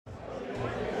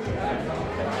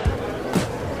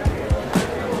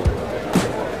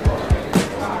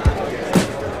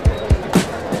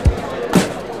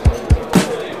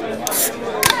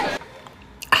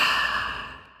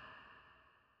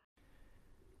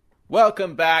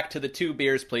Welcome back to the Two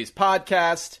Beers Please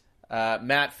podcast.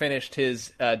 Matt finished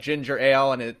his ginger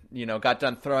ale and got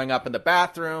done throwing up in the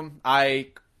bathroom. I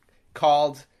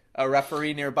called a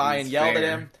referee nearby and yelled at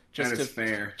him just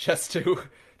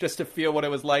to feel what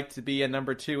it was like to be a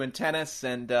number 2 in tennis.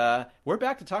 And we're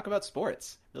back to talk about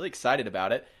sports. Really excited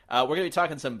about it. We're going to be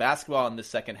talking some basketball in the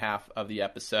second half of the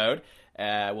episode.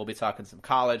 We'll be talking some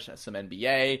college, some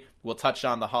NBA. We'll touch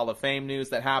on the Hall of Fame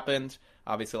news that happened.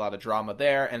 Obviously, a lot of drama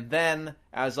there. And then,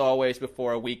 as always,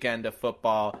 before a weekend of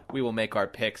football, we will make our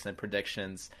picks and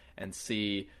predictions and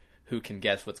see who can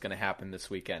guess what's going to happen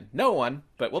this weekend. No one,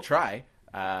 but we'll try.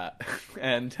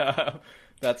 And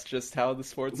that's just how the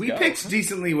sports go. We picked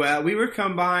decently well. We were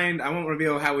combined. I won't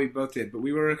reveal how we both did, but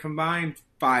we were combined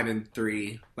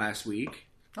 5-3 last week.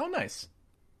 Oh, nice.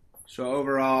 So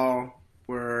overall,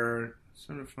 we're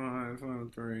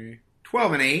 5-3,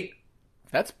 12-8.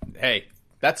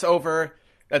 That's over.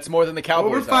 That's more than the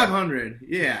Cowboys. Over 500,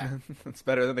 yeah. That's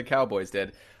better than the Cowboys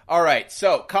did. All right,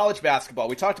 so college basketball.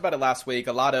 We talked about it last week.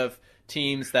 A lot of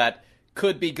teams that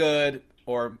could be good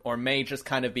or may just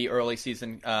kind of be early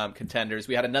season contenders.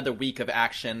 We had another week of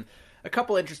action. A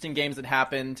couple interesting games that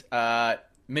happened.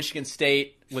 Michigan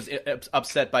State was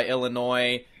upset by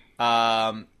Illinois.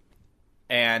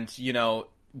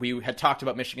 We had talked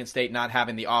about Michigan State not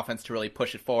having the offense to really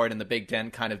push it forward and the Big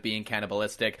Ten kind of being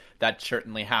cannibalistic. That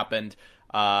certainly happened.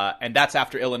 And that's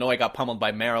after Illinois got pummeled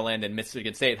by Maryland and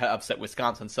Michigan State had upset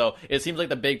Wisconsin. So it seems like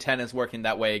the Big Ten is working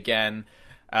that way again.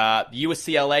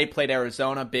 UCLA played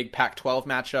Arizona, big Pac-12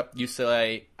 matchup.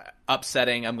 UCLA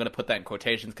upsetting. I'm going to put that in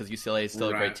quotations because UCLA is still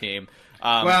a great team.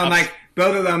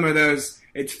 Both of them are those.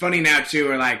 It's funny now, too,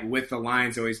 or with the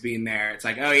lines always being there. It's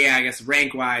like, oh, yeah, I guess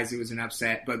rank-wise it was an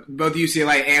upset. But both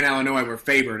UCLA and Illinois were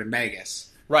favored in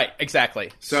Vegas. Right,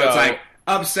 exactly. So it's like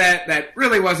upset that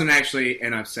really wasn't actually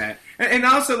an upset. And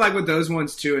also, with those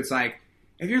ones, too, it's like,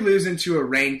 if you're losing to a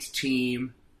ranked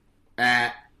team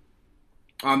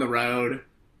on the road,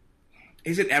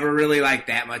 is it ever really,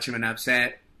 that much of an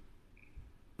upset?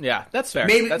 Yeah, that's fair.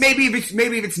 Maybe if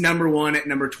it's number 1 at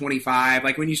number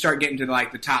 25, when you start getting to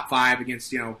the top 5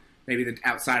 against maybe the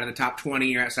outside of the top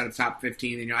 20 or outside of the top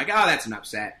 15, then you're like, oh, that's an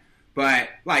upset. But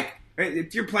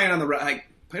if you're playing on the road,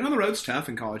 playing on the road's tough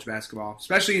in college basketball,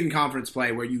 especially in conference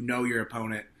play where you know your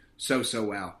opponent so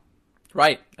well.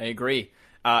 Right, I agree.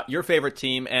 Your favorite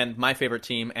team and my favorite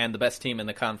team and the best team in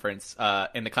the conference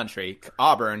in the country,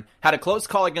 Auburn, had a close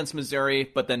call against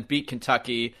Missouri, but then beat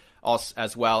Kentucky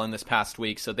as well in this past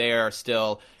week, so they are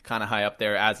still kind of high up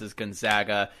there, as is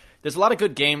Gonzaga. There's a lot of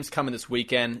good games coming this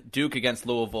weekend. Duke against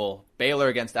Louisville, Baylor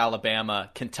against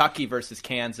Alabama, Kentucky versus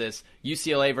Kansas,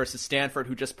 UCLA versus Stanford,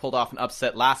 who just pulled off an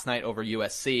upset last night over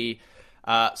USC.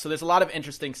 So there's a lot of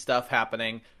interesting stuff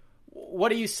happening.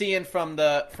 What are you seeing from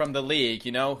the league?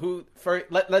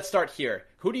 Let's start here.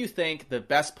 Who do you think the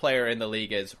best player in the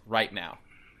league is right now?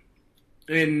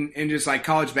 In just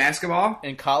college basketball?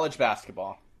 In college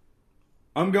basketball.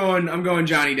 I'm going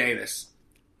Johnny Davis.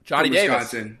 Johnny Davis.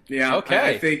 Wisconsin. Yeah. Okay.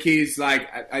 I think he's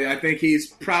I think he's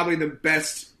probably the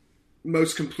best,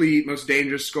 most complete, most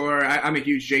dangerous scorer. I'm a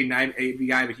huge Jaden Ivey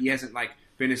guy, but he hasn't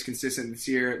been as consistent this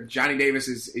year. Johnny Davis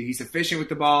he's efficient with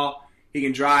the ball. He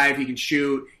can drive. He can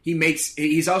shoot.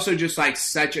 He's also just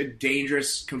such a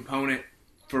dangerous component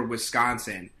for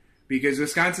Wisconsin, because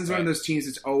Wisconsin's one of those teams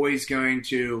that's always going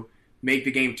to make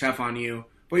the game tough on you.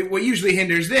 But what usually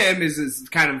hinders them is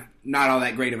kind of not all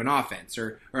that great of an offense,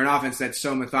 or an offense that's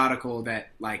so methodical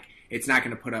that it's not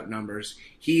going to put up numbers.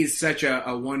 He's such a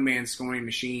one-man scoring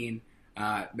machine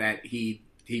that he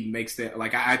makes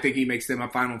I think he makes them a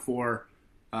Final Four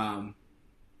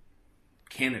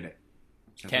candidate.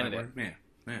 Candidate.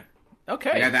 Yeah.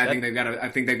 Okay. I think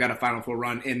they've got a Final Four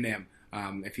run in them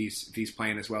if he's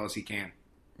playing as well as he can.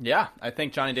 Yeah, I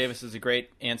think Johnny Davis is a great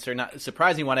answer. Not a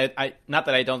surprising one. Not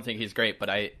that I don't think he's great, but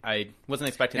I wasn't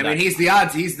expecting that. I mean, he's the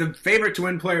odds. He's the favorite to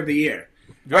win Player of the Year.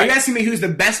 Right. Are you asking me who's the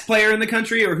best player in the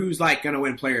country, or who's going to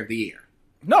win Player of the Year?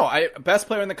 No, best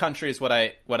player in the country is what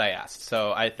I asked.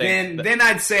 So I think then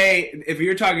I'd say, if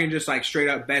you're talking just straight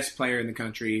up best player in the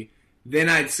country, then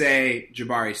I'd say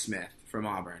Jabari Smith from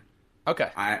Auburn. Okay.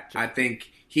 I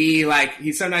think he's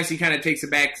sometimes he kind of takes a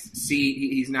back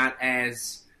seat. He's not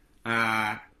as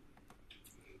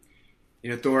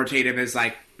authoritative as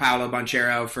Paolo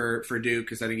Banchero for Duke,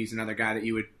 because I think he's another guy that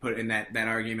you would put in that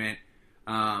argument.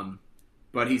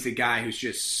 But he's a guy who's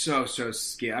just so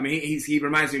skilled. I mean, he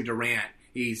reminds me of Durant.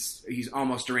 He's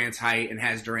almost Durant's height and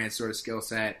has Durant's sort of skill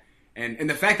set. And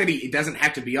the fact that he doesn't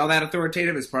have to be all that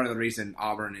authoritative is part of the reason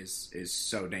Auburn is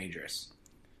so dangerous.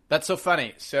 That's so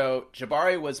funny. So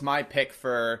Jabari was my pick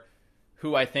for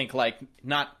who I think like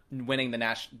not winning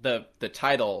the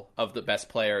title of the best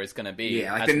player is going to be.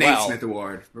 Yeah, like the Naismith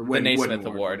Award. Or the Naismith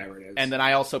Award. Whatever it is. And then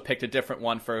I also picked a different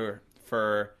one for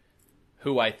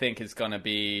who I think is going to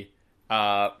be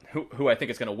who I think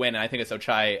is going to win. And I think it's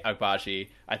Ochai Agbaji.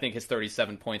 I think his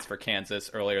 37 points for Kansas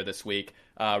earlier this week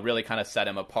really kind of set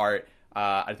him apart.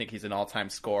 I think he's an all-time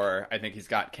scorer. I think he's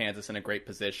got Kansas in a great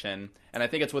position. And I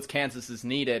think it's what Kansas has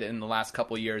needed in the last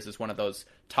couple of years is one of those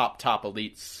top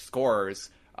elite scorers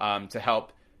to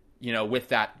help, with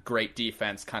that great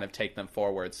defense kind of take them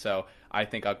forward. So I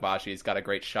think Agbaji's got a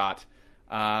great shot.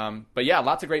 But yeah,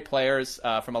 lots of great players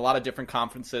from a lot of different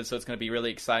conferences. So it's going to be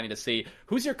really exciting to see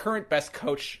who's your current best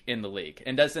coach in the league.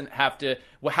 And doesn't have to,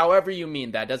 however you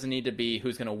mean that, doesn't need to be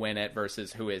who's going to win it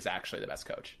versus who is actually the best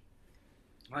coach.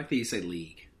 I like that you say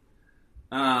league.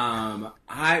 In the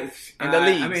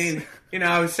leagues. I mean,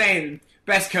 saying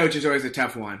best coach is always a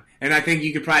tough one, and I think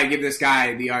you could probably give this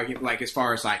guy the argument, like as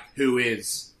far as like who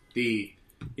is the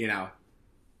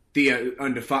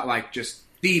just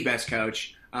the best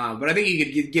coach. But I think you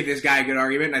could give this guy a good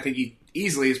argument, and I think he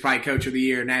easily is probably coach of the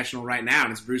year national right now,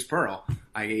 and it's Bruce Pearl.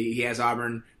 Like he has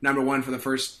Auburn #1 for the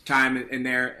first time in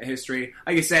their history.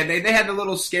 Like I said, they had the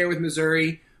little scare with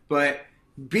Missouri, but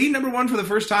being #1 for the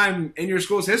first time in your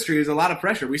school's history is a lot of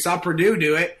pressure. We saw Purdue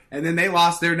do it, and then they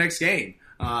lost their next game.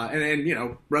 And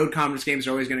then, road conference games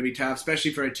are always going to be tough,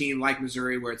 especially for a team like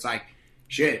Missouri where it's like,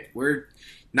 shit, we're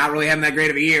not really having that great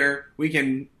of a year. We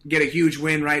can get a huge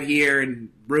win right here and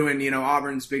ruin,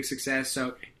 Auburn's big success.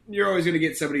 So you're always going to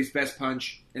get somebody's best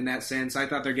punch in that sense. I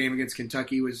thought their game against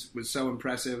Kentucky was so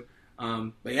impressive.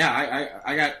 But yeah,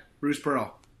 I got Bruce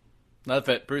Pearl. Love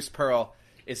it. Bruce Pearl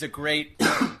is a great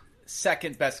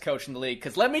second best coach in the league.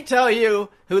 Because let me tell you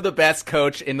who the best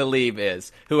coach in the league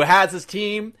is. Who has his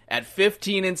team at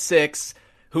 15-6.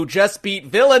 Who just beat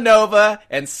Villanova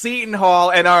and Seton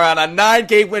Hall and are on a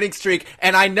 9-game winning streak.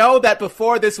 And I know that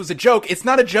before this was a joke. It's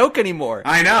not a joke anymore.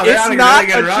 I know. It's not a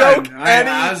joke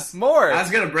anymore. I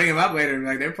was going to bring him up later.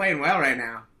 Like, they're playing well right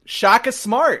now. Shaka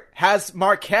Smart has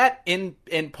Marquette in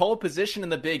pole position in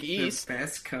the Big East. The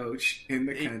best coach in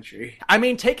the country. I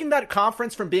mean, taking that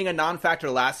conference from being a non-factor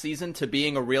last season to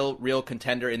being a real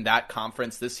contender in that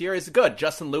conference this year is good.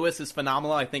 Justin Lewis is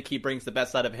phenomenal. I think he brings the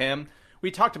best out of him. We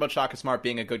talked about Shaka Smart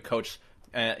being a good coach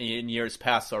in years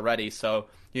past already. So,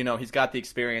 he's got the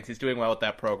experience. He's doing well with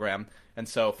that program. And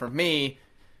so for me,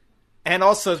 and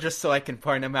also just so I can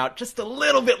point him out just a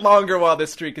little bit longer while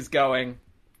this streak is going,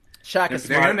 Shaka Smart.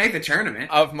 They're going to make the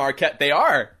tournament. Of Marquette. They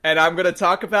are. And I'm going to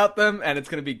talk about them, and it's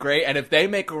going to be great. And if they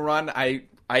make a run, I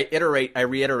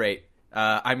reiterate,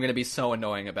 I'm going to be so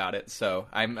annoying about it. So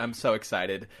I'm so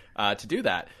excited to do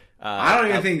that. I don't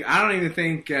even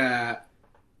think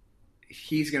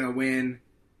he's going to win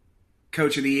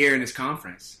Coach of the Year in his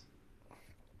conference.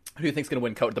 Who do you think's going to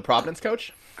win the Providence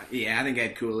coach? Yeah, I think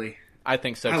Ed Cooley. I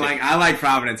think so too. I like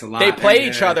Providence a lot. They play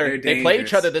each other. They play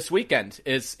each other this weekend.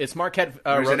 Is Marquette?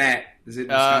 Where's it at? Is it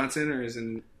Wisconsin or is it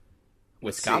in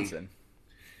Wisconsin?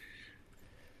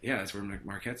 Yeah, that's where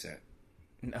Marquette's at.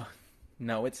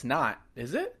 No, it's not.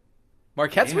 Is it?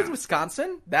 Marquette's with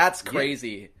Wisconsin? That's crazy.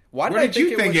 Yeah. Why did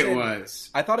you think it was?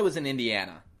 I thought it was in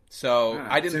Indiana. So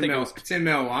I didn't think it was. It's in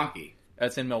Milwaukee.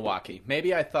 It's in Milwaukee.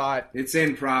 Maybe I thought it's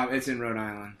in Rhode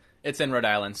Island. It's in Rhode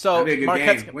Island. So that'd be a good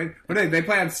Marquette's game. When they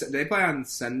play on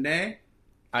Sunday.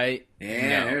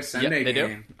 There's Sunday they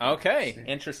game. Do? Okay,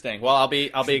 interesting. Well, I'll be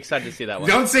excited to see that one.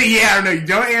 Don't say yeah or no.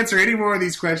 Don't answer any more of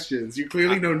these questions. You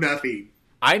clearly know nothing.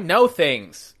 I know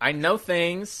things. Okay.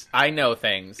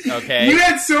 You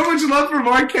had so much love for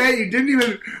Marquette. You didn't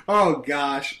even. Oh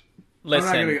gosh.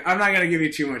 Listen, I'm not gonna give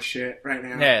you too much shit right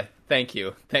now. Yeah, thank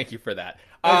you for that.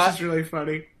 That's just really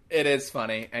funny. It is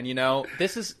funny, and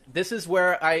this is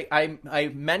where I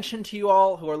mentioned to you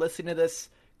all who are listening to this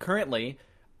currently.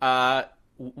 One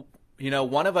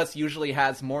of us usually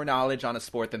has more knowledge on a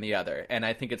sport than the other, and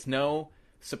I think it's no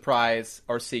surprise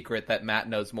or secret that Matt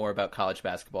knows more about college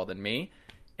basketball than me.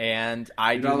 And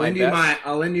I'll lend you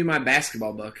my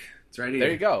basketball book. It's right here.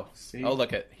 There you go. See? Oh,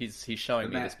 look he's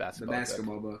showing me this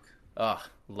basketball book. Oh,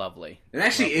 lovely. It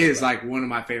actually is like one of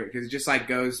my favorite because it just like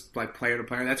goes like player to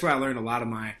player. That's where I learned a lot of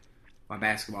my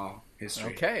basketball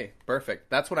history. Okay, perfect.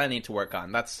 That's what I need to work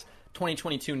on. That's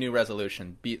 2022 new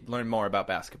resolution. Learn more about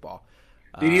basketball.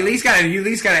 Dude, you at least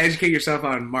gotta educate yourself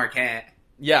on Marquette.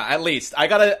 Yeah, at least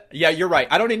Yeah, you're right.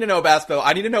 I don't need to know basketball.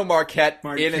 I need to know Marquette.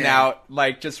 In and out,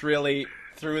 like just really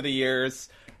through the years.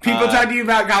 People talk to you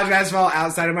about college basketball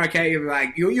outside of Marquette. You'll be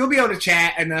like, you'll be able to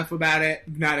chat enough about it,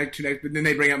 not a connect. But then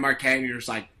they bring up Marquette, and you're just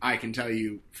like, I can tell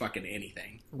you fucking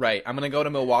anything. Right. I'm gonna go to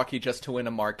Milwaukee just to win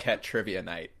a Marquette trivia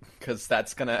night. because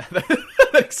that's gonna that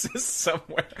exists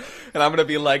somewhere, and I'm gonna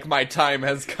be like, my time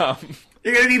has come.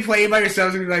 You're gonna be playing by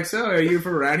yourselves and be like, so, are you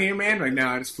from around here, man? Like, no,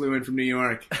 I just flew in from New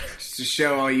York just to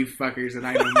show all you fuckers that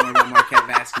I know more about Marquette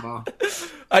basketball.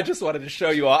 I just wanted to show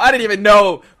you all. I didn't even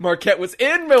know Marquette was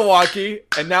in Milwaukee,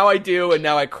 and now I do, and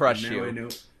now I crush you. I know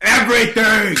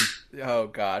everything! Oh,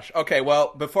 gosh. Okay,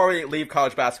 well, before we leave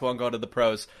college basketball and go to the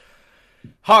pros,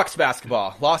 Hawks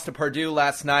basketball lost to Purdue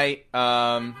last night.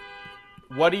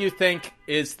 What do you think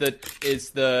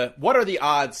what are the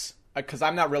odds? Because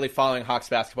I'm not really following Hawks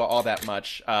basketball all that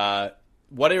much.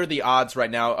 What are the odds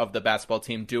right now of the basketball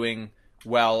team doing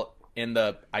well in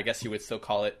the, I guess you would still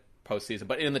call it postseason,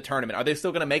 but in the tournament? Are they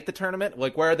still going to make the tournament?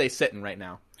 Like, where are they sitting right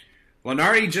now? Well,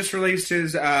 Nari just released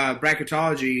his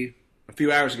bracketology a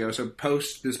few hours ago, so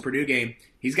post this Purdue game,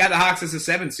 he's got the Hawks as a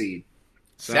 7 seed.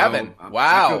 So, 7?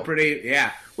 Wow. I feel pretty,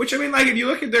 yeah. Which, I mean, like, if you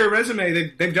look at their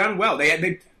resume, they've done well.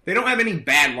 They don't have any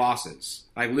bad losses.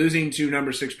 Like, losing to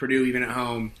number 6 Purdue, even at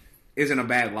home, isn't a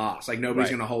bad loss. Like, nobody's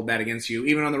going to hold that against you.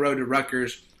 Even on the road to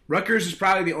Rutgers. Rutgers is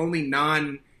probably the only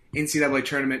non-NCAA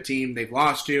tournament team they've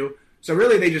lost to. So,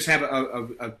 really, they just have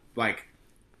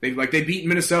they've beaten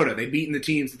Minnesota. They've beaten the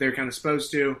teams that they're kind of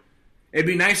supposed to. It'd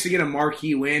be nice to get a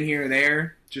marquee win here or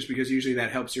there, just because usually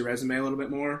that helps your resume a little bit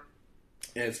more,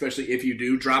 and especially if you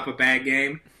do drop a bad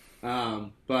game.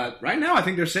 But right now, I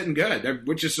think they're sitting good,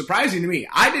 which is surprising to me.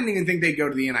 I didn't even think they'd go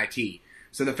to the NIT.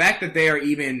 So the fact that they are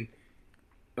even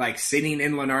like sitting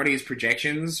in Lenardi's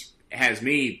projections has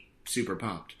me super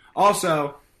pumped.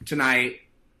 Also, tonight,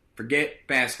 forget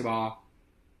basketball.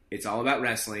 It's all about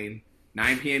wrestling.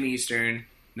 9 p.m. Eastern.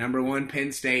 Number 1,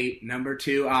 Penn State. Number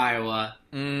 2, Iowa.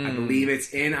 I believe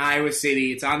it's in Iowa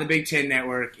City. It's on the Big Ten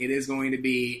Network. It is going to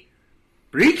be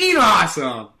freaking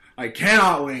awesome. I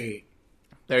cannot wait.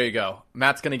 There you go.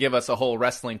 Matt's going to give us a whole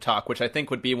wrestling talk, which I think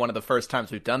would be one of the first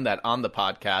times we've done that on the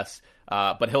podcast.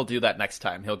 But he'll do that next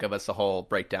time. He'll give us a whole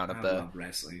breakdown of I love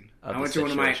wrestling. I went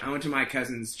to my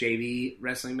cousin's JV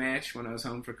wrestling match when I was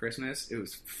home for Christmas. It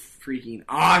was freaking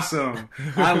awesome.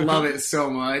 I love it so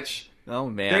much. Oh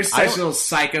man, there's such little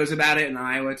psychos about it in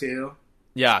Iowa too.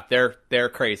 Yeah, they're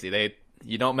crazy.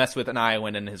 You don't mess with an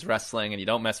Iowan and his wrestling, and you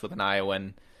don't mess with an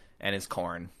Iowan and his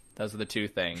corn. Those are the two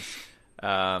things.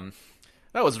 That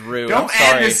was rude. Don't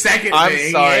add the second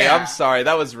thing. I'm sorry.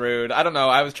 That was rude. I don't know.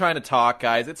 I was trying to talk,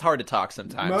 guys. It's hard to talk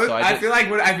sometimes. I feel like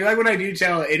when I do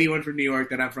tell anyone from New York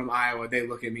that I'm from Iowa, they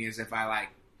look at me as if I like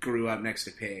grew up next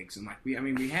to pigs. I'm like, we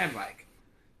have like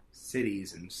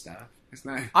cities and stuff. It's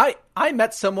not. I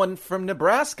met someone from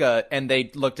Nebraska and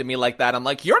they looked at me like that. I'm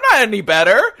like, you're not any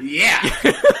better. Yeah.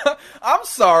 I'm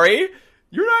sorry.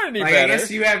 You're not any better. I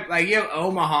guess you have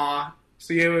Omaha.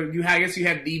 So I guess you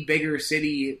have the bigger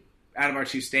city out of our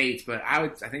two states, but I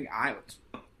think Iowa's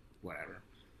whatever.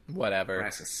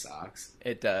 Nebraska sucks.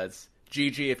 It does.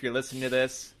 Gigi, if you're listening to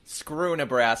this, screw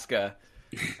Nebraska.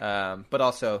 But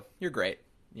also, you're great.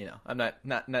 You know, I'm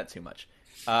not too much.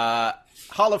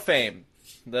 Hall of Fame.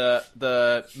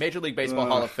 The Major League Baseball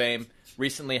Hall of Fame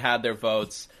recently had their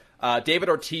votes. David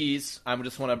Ortiz, I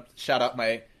just want to shout out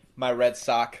my Red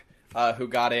Sox who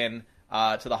got in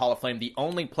to the Hall of Fame, the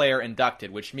only player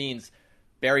inducted, which means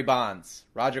Barry Bonds,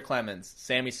 Roger Clemens,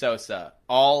 Sammy Sosa,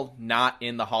 all not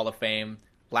in the Hall of Fame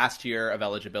last year of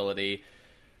eligibility,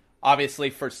 obviously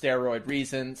for steroid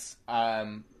reasons.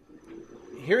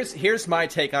 Here's my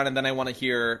take on it, and then I want to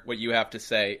hear what you have to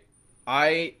say.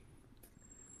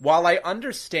 While I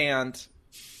understand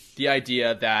the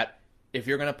idea that if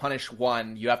you're going to punish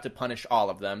one, you have to punish all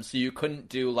of them, so you couldn't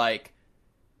do like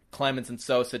Clemens and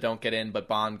Sosa don't get in, but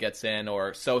Bond gets in,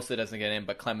 or Sosa doesn't get in,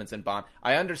 but Clemens and Bond.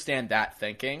 I understand that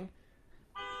thinking.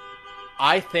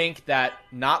 I think that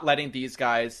not letting these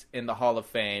guys in the Hall of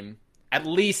Fame, at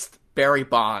least Barry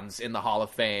Bonds in the Hall of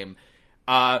Fame,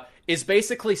 is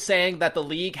basically saying that the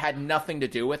league had nothing to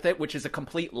do with it, which is a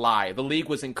complete lie. The league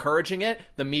was encouraging it,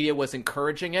 the media was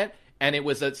encouraging it, and it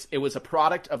was a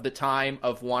product of the time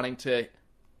of wanting to,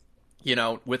 you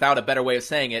know, without a better way of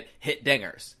saying it, hit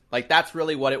dingers. Like, that's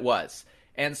really what it was.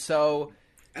 And so...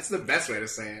 That's the best way to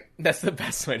say it. That's the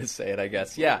best way to say it, I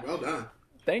guess. Yeah. Well done.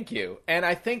 Thank you. And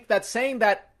I think that saying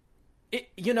that,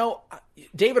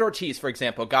 David Ortiz, for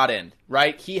example, got in,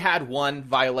 right? He had one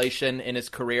violation in his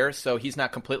career, so he's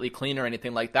not completely clean or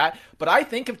anything like that. But I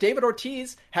think if David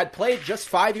Ortiz had played just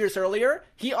 5 years earlier,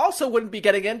 he also wouldn't be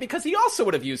getting in because he also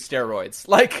would have used steroids.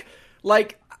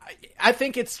 Like, I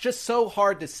think it's just so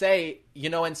hard to say,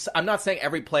 and I'm not saying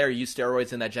every player used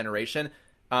steroids in that generation,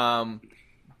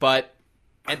 but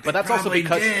that's also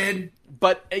because,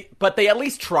 but they at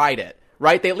least tried it,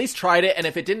 right? They at least tried it, and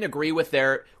if it didn't agree with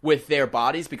their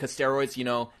bodies, because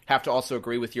steroids, have to also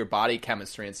agree with your body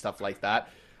chemistry and stuff like that.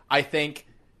 I think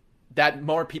that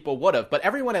more people would have. But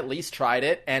everyone at least tried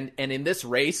it. And in this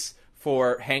race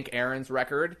for Hank Aaron's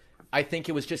record, I think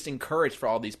it was just encouraged for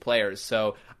all these players.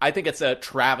 So I think it's a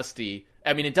travesty.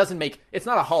 I mean, it's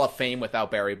not a Hall of Fame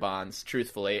without Barry Bonds,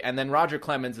 truthfully. And then Roger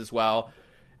Clemens as well.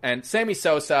 And Sammy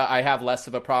Sosa, I have less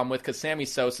of a problem with, because Sammy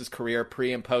Sosa's career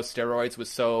pre and post steroids was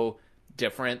so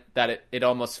different that it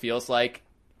almost feels like,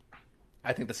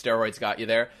 I think the steroids got you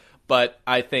there. But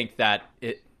I think that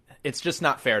it's just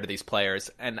not fair to these players.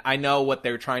 And I know what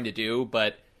they're trying to do,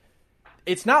 but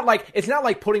it's not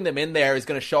like putting them in there is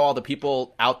going to show all the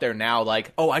people out there now,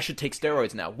 like, oh, I should take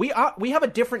steroids now. We have a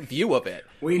different view of it.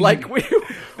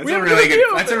 That's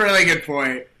a really good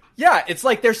point. Yeah, it's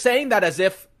like they're saying that as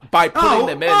if by putting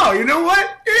them in. Oh, you know what?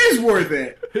 It is worth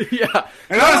it. Yeah.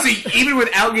 And honestly, even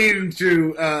without getting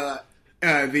to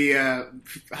the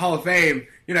Hall of Fame,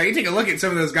 you take a look at some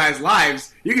of those guys'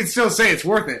 lives, you can still say it's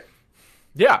worth it.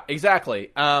 Yeah,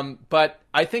 exactly. But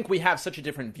I think we have such a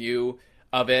different view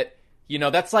of it.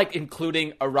 That's like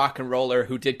including a rock and roller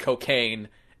who did cocaine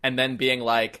and then being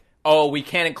like, oh, we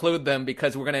can't include them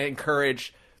because we're going to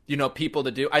encourage, people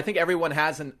to do. I think everyone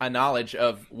has a knowledge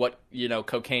of what,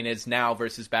 cocaine is now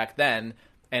versus back then,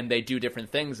 and they do different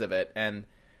things of it. And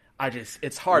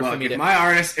it's hard for me to. If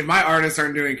my artists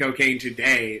aren't doing cocaine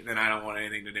today, then I don't want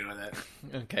anything to do with it.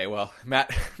 Okay, well,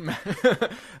 Matt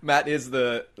is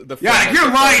the. Yeah,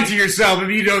 you're lying to yourself if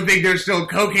you don't think there's still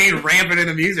cocaine rampant in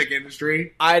the music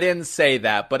industry. I didn't say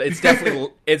that, but it's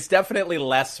definitely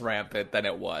less rampant than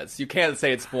it was. You can't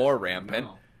say it's more rampant.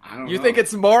 No, I don't know. You think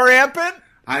it's more rampant?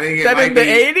 I think than in the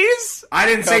 80s? I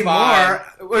didn't say more.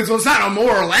 Well, it's not a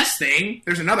more or less thing.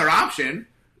 There's another option.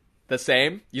 The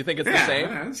same? You think it's the same?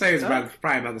 Yeah, I'd say it's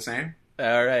probably about the same.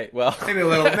 All right. Well, maybe a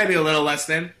little less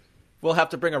than. We'll have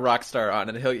to bring a rock star on,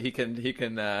 and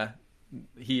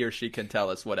he or she can tell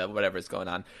us whatever is going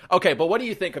on. Okay, but what do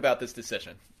you think about this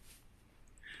decision?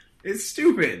 It's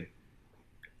stupid,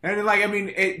 and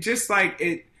it just like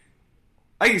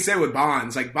you said with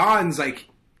Bonds,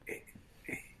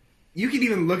 you can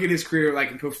even look at his career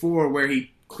before where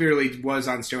he clearly was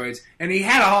on steroids, and he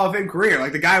had a Hall of Fame career.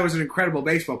 Like, the guy was an incredible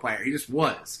baseball player. He just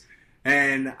was.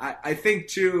 And I think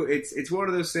too, it's one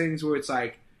of those things where it's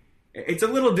like, it's a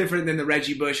little different than the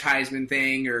Reggie Bush Heisman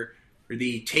thing or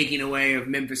the taking away of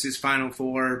Memphis's Final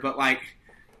Four, but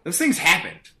those things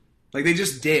happened. They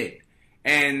just did.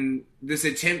 And this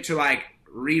attempt to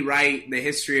rewrite the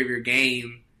history of your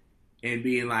game and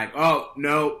being like, oh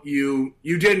no, you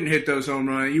didn't hit those home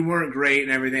runs, you weren't great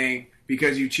and everything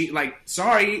because you cheat.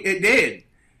 Sorry, it did.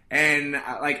 And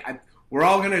we're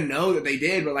all gonna know that they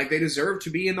did, but they deserve to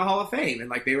be in the Hall of Fame,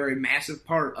 and they were a massive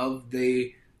part of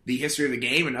the history of the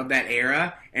game and of that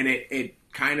era, and it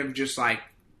kind of just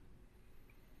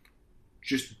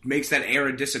makes that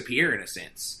era disappear in a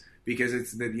sense, because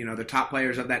it's the top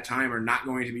players of that time are not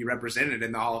going to be represented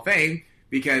in the Hall of Fame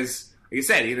because, like I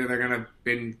said, either they're going to have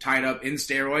been tied up in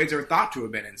steroids or thought to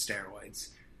have been in steroids.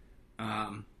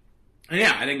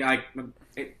 Yeah, I think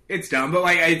it's dumb, but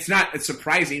it's not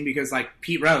surprising because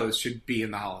Pete Rose should be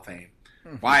in the Hall of Fame.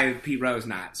 Mm-hmm. Why is Pete Rose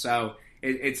not? So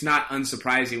it's not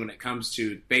unsurprising when it comes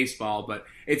to baseball, but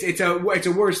it's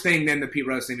a worse thing than the Pete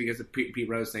Rose thing because the Pete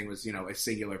Rose thing was a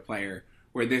singular player,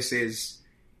 where this is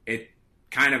it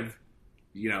kind of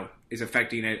is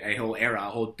affecting a whole era,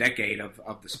 a whole decade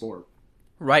of the sport.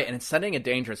 Right, and it's setting a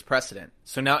dangerous precedent.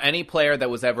 So now any player that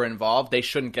was ever involved, they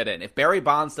shouldn't get in. If Barry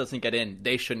Bonds doesn't get in,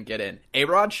 they shouldn't get in.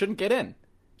 A-Rod shouldn't get in.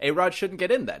 A-Rod shouldn't get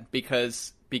in then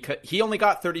because he only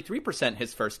got 33%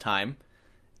 his first time,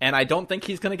 and I don't think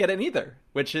he's going to get in either,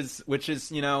 which is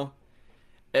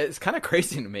it's kind of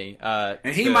crazy to me.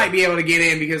 And he might be able to get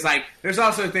in because there's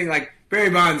also a thing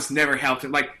Barry Bonds never helped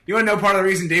him. You want to know part of the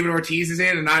reason David Ortiz is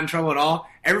in and not in trouble at all?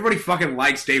 Everybody fucking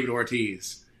likes David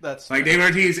Ortiz. That's David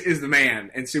Ortiz is the man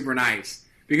and super nice.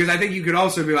 Because I think you could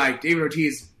also be David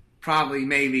Ortiz probably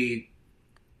maybe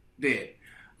did.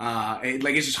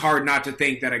 It's just hard not to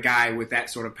think that a guy with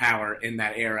that sort of power in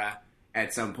that era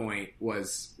at some point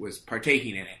was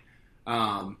partaking in it.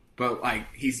 But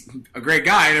he's a great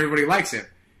guy and everybody likes him.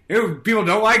 People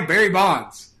don't like Barry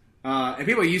Bonds. And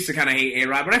people used to kind of hate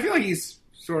A-Rod, but I feel like he's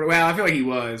I feel like he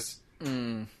was.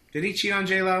 Did he cheat on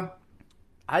J-Lo?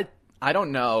 I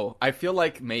don't know. I feel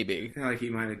like maybe. I feel like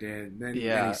he might have did. Then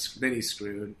he's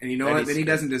screwed. And you know what? Then he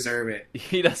doesn't deserve it.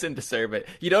 He doesn't deserve it.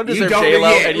 You don't deserve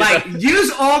J-Lo.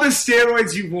 Use all the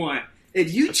steroids you want.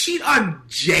 If you cheat on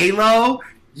J-Lo,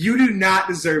 you do not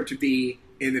deserve to be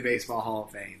in the Baseball Hall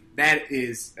of Fame. That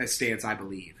is a stance I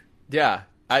believe. Yeah.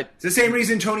 It's the same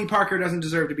reason Tony Parker doesn't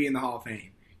deserve to be in the Hall of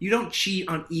Fame. You don't cheat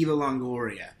on Eva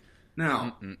Longoria.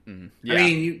 No. Yeah. I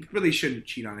mean, you really shouldn't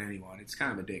cheat on anyone. It's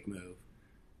kind of a dick move.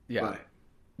 Yeah.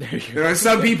 But there are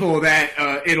some people that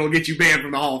it'll get you banned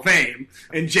from the Hall of Fame,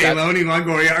 and J-Lo and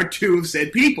Longoria are two of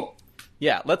said people.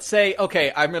 Yeah, let's say,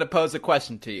 okay, I'm going to pose a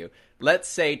question to you. Let's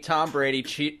say Tom Brady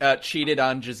cheated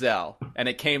on Giselle, and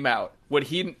it came out.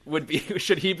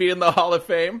 Should he be in the Hall of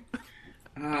Fame?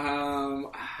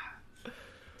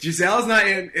 Gisele's not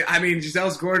in. I mean,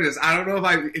 Gisele's gorgeous. I don't know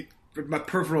if my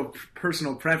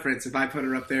personal preference, if I put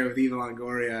her up there with Eva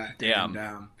Longoria. Damn.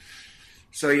 And,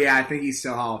 so yeah, I think he's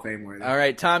still Hall of Fame worthy. All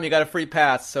right, Tom, you got a free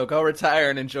pass, so go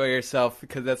retire and enjoy yourself,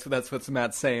 because that's what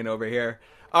Matt's saying over here.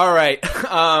 All right.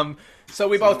 So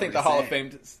we both think the Hall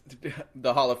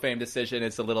of Fame decision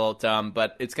is a little dumb,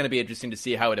 but it's going to be interesting to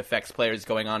see how it affects players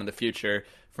going on in the future.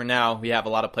 For now, we have a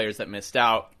lot of players that missed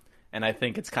out, and I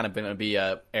think it's kind of going to be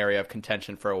an area of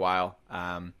contention for a while.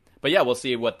 But yeah, we'll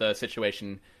see what the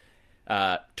situation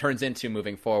turns into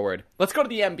moving forward. Let's go to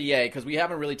the NBA, because we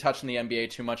haven't really touched on the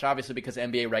NBA too much, obviously because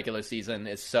NBA regular season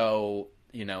is so,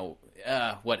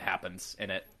 what happens in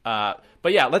it.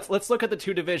 But yeah, let's look at the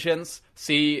two divisions,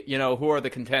 see, who are the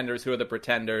contenders, who are the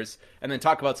pretenders, and then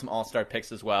talk about some all-star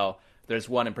picks as well. There's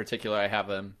one in particular I have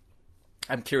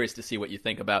I'm curious to see what you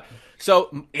think about.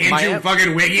 So Andrew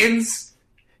fucking Wiggins?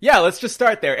 Yeah, let's just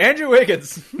start there. Andrew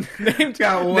Wiggins named to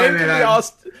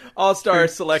the all-star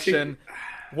selection.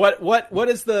 What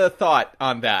is the thought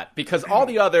on that? Because all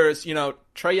the others,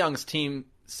 Trae Young's team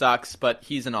sucks, but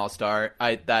he's an all-star.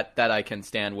 That I can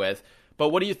stand with. But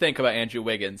what do you think about Andrew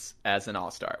Wiggins as an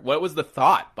all-star? What was the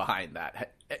thought behind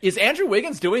that? Is Andrew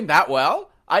Wiggins doing that well?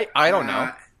 I don't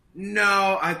know.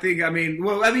 No,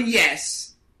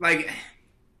 yes. Like,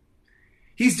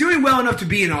 he's doing well enough to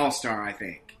be an all-star, I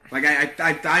think. Like,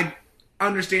 I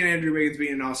understand Andrew Wiggins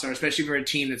being an all-star, especially for a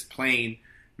team that's playing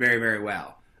very, very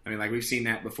well. I mean, like, we've seen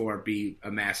that before be a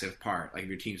massive part. Like, if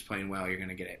your team's playing well, you're going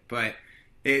to get it. But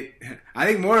I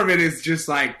think more of it is just,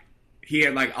 like, he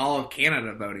had, like, all of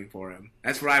Canada voting for him.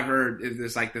 That's what I've heard, is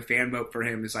this, like, the fan vote for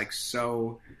him is, like,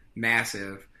 so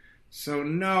massive. So,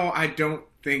 no, I don't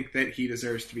think that he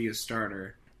deserves to be a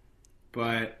starter.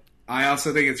 But I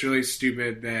also think it's really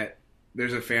stupid that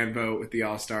there's a fan vote with the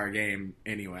All-Star game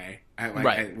anyway.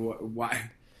 Why?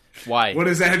 Why? What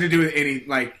does that have to do with any,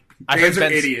 like, fans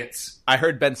are idiots. I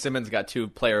heard Ben Simmons got 2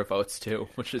 player votes, too,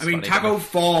 which is funny. Taco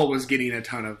Fall was getting a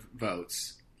ton of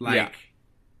votes. Like,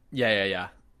 Yeah.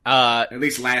 At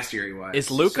least last year he was. Is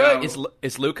Luka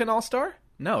is Luka an all-star?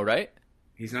 No, right?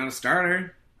 He's not a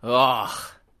starter.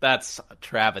 Oh, that's a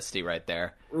travesty right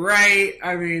there. Right.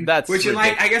 I mean, that's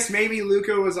ridiculous. I guess maybe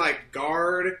Luka was like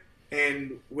guard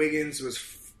and Wiggins was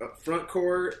front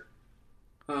court.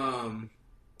 And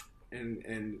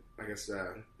I guess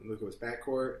Luka was back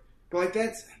court. But like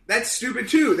that's stupid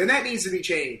too. Then that needs to be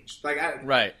changed. Like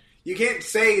right. You can't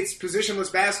say it's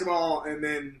positionless basketball and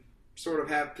then sort of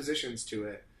have positions to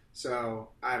it. So,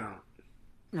 I don't.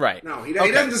 Right. No, he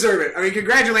doesn't deserve it. I mean,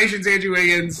 congratulations, Andrew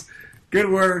Wiggins. Good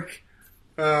work.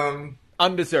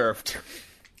 Undeserved.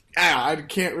 I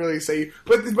can't really say.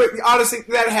 But honestly,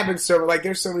 that happens so. Like,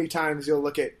 there's so many times you'll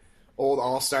look at old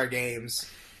All-Star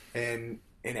games in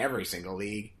every single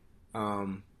league.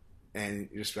 And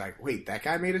you're just like, wait, that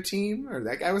guy made a team? Or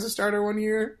that guy was a starter one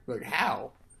year? Like,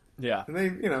 how? Yeah. And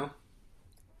they,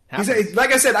 he's,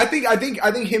 like I said, I think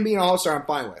him being an all-star I'm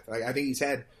fine with. Like, I think he's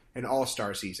had an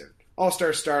all-star season.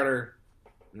 All-star starter.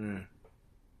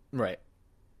 Right.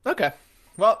 Okay.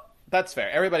 Well, that's fair.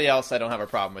 Everybody else I don't have a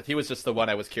problem with. He was just the one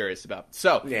I was curious about.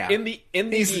 So, yeah. in the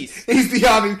East. He's the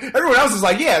obvious. Everyone else is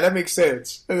like, yeah, that makes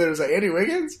sense. And then it was like, Andrew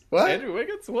Wiggins? What? Andrew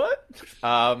Wiggins? What?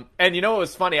 And you know what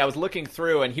was funny? I was looking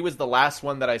through, and he was the last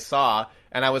one that I saw,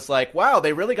 and I was like, wow,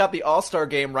 they really got the All-Star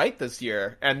game right this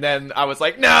year. And then I was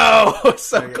like, no!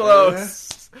 So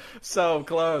close. So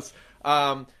close.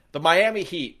 The Miami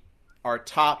Heat are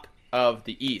top of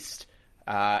the East.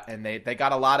 And they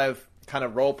got a lot of kind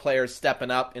of role players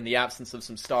stepping up in the absence of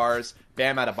some stars.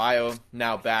 Bam Adebayo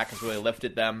now back has really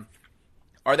lifted them.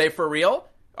 Are they for real?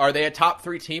 Are they a top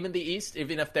 3 team in the East,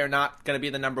 even if they're not going to be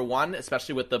the number 1,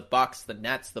 especially with the Bucks, the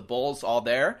Nets, the Bulls all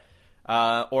there?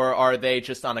 Or are they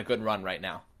just on a good run right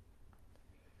now?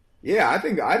 Yeah, I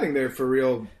think they're for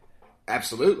real.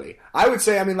 Absolutely. I would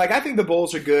say, I think the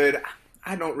Bulls are good.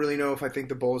 I don't really know if I think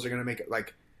the Bulls are going to make it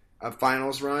like a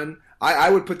finals run.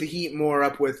 I would put the Heat more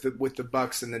up with the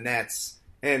Bucks and the Nets.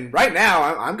 And right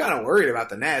now, I'm kind of worried about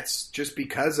the Nets just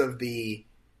because of the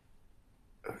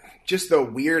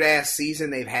weird ass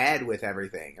season they've had with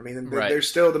everything. They're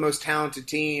still the most talented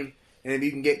team, and if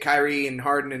you can get Kyrie and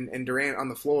Harden and Durant on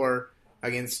the floor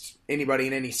against anybody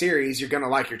in any series, you're going to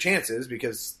like your chances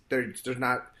because there's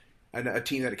not a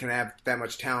team that can have that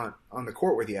much talent on the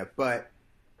court with you. But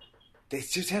they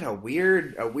just had a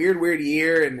weird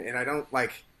year, and I don't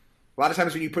like. a lot of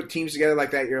times when you put teams together like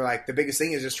that, you're like, the biggest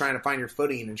thing is just trying to find your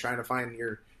footing and trying to find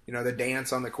your, the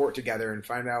dance on the court together and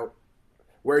find out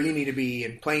where you need to be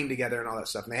and playing together and all that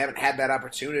stuff. And they haven't had that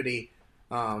opportunity.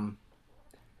 And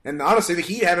honestly, the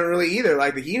Heat haven't really either.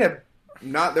 Like, the Heat have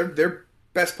not, their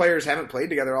best players haven't played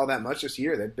together all that much this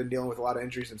year. They've been dealing with a lot of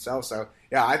injuries themselves. So,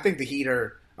 yeah, I think the Heat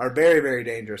are very, very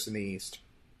dangerous in the East.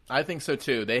 I think so,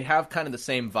 too. They have kind of the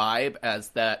same vibe as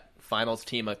that finals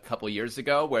team a couple years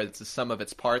ago, where it's the sum of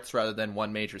its parts rather than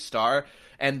one major star.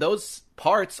 And those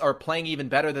parts are playing even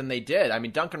better than they did. I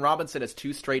mean, Duncan Robinson has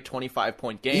 2 straight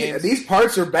 25-point games. Yeah, these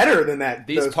parts are better than that.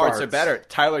 These parts are better.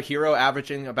 Tyler Hero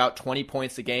averaging about 20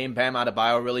 points a game. Bam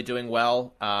Adebayo really doing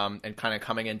well, and kind of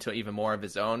coming into even more of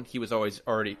his own. He was always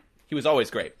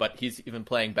great, but he's even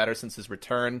playing better since his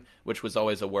return, which was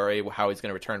always a worry, how he's going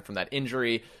to return from that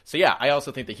injury. So yeah, I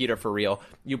also think the Heat are for real.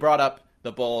 You brought up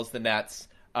the Bulls, the Nets.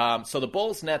 So the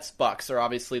Bulls, Nets, Bucks are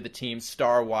obviously the teams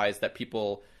star-wise that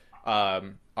people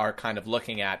are kind of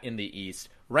looking at in the East.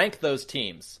 Rank those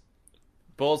teams.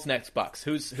 Bulls, Nets, Bucks.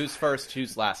 Who's first,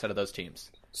 who's last out of those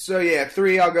teams? So yeah,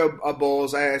 3, I'll go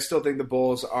Bulls. I still think the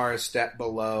Bulls are a step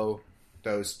below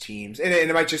those teams. And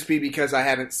it might just be because I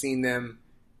haven't seen them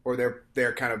or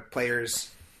their kind of players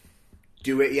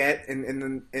do it yet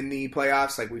in the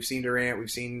playoffs. Like, we've seen Durant, we've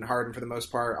seen Harden for the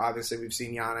most part. Obviously, we've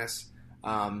seen Giannis.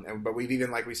 But we've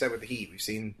even, like we said with the Heat, we've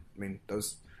seen, a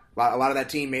lot of that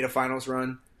team made a finals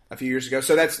run a few years ago.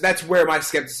 So that's where my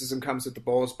skepticism comes with the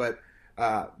Bulls, but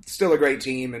still a great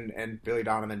team, and Billy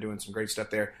Donovan doing some great stuff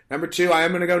there. Number 2, I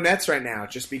am going to go Nets right now,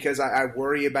 just because I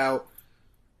worry about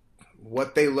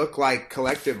what they look like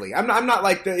collectively. I'm not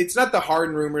like it's not the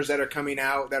Harden rumors that are coming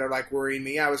out that are like worrying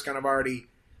me. I was kind of already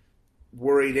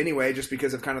worried anyway, just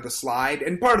because of kind of the slide,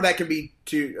 and part of that can be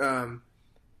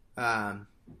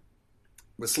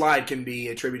the slide can be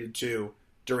attributed to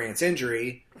Durant's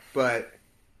injury, but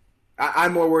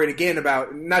I'm more worried again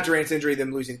about not Durant's injury,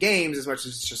 them losing games, as much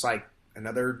as it's just like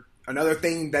another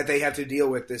thing that they have to deal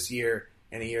with this year,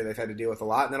 and a year they've had to deal with a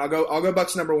lot. And then I'll go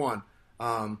Bucks number 1.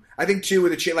 I think 2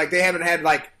 with the like they haven't had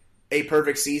like a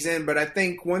perfect season, but I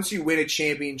think once you win a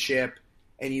championship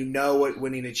and you know what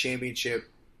winning a championship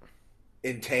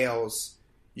entails,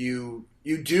 you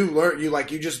do learn.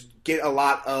 You just get a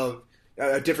lot of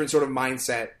a different sort of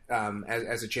mindset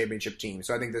as a championship team.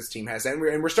 So I think this team has that,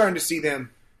 and we're starting to see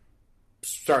them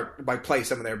start by play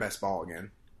some of their best ball again.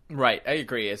 Right, I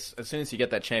agree. As soon as you get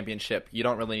that championship, you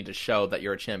don't really need to show that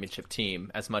you're a championship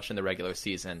team as much in the regular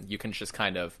season. You can just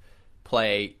kind of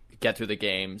play, get through the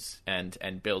games,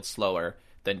 and build slower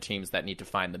than teams that need to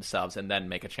find themselves and then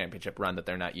make a championship run that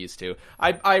they're not used to.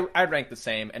 I rank the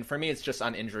same, and for me, it's just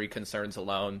on injury concerns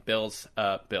alone. Bulls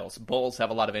have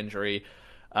a lot of injury.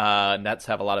 Nets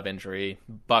have a lot of injury.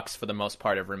 Bucks, for the most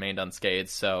part, have remained unscathed,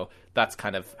 so that's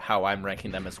kind of how I'm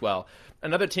ranking them as well.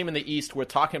 Another team in the East, we're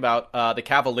talking about the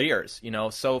Cavaliers.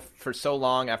 So for so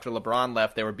long after LeBron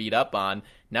left, they were beat up on.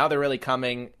 Now they're really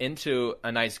coming into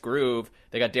a nice groove.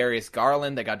 They got Darius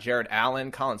Garland, they got Jared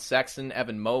Allen, Colin Sexton,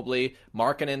 Evan Mobley.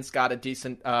 Markkanen's got a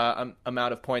decent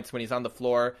amount of points when he's on the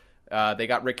floor. They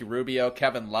got Ricky Rubio.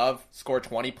 Kevin Love scored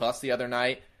 20-plus the other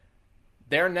night.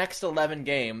 Their next 11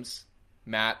 games,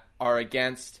 Matt, are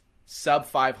against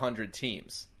sub-500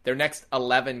 teams. Their next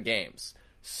 11 games.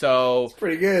 So it's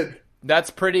pretty good.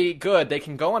 That's pretty good. They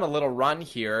can go on a little run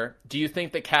here. Do you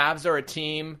think the Cavs are a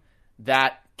team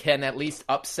that can at least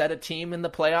upset a team in the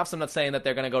playoffs? I'm not saying that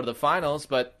they're going to go to the finals,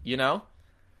 but,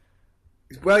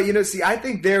 Well, see, I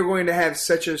think they're going to have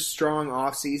such a strong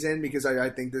offseason because I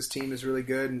think this team is really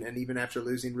good, and even after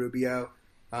losing Rubio,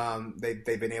 they've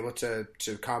been able to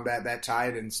combat that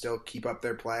tide and still keep up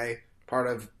their play. Part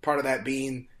of that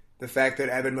being the fact that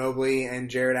Evan Mobley and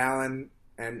Jared Allen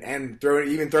and throw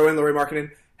in Lauri Markkanen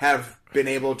have been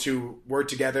able to work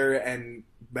together and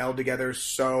meld together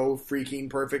so freaking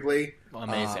perfectly.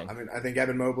 Amazing. I think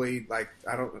Evan Mobley, like,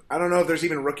 I don't know if there's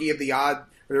even rookie of the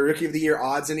year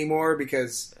odds anymore,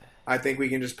 because I think we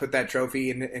can just put that trophy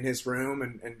in his room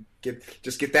and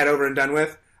get that over and done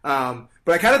with. But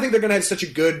I kind of think they're going to have such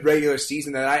a good regular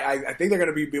season that I think they're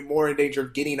going to be more in danger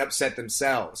of getting upset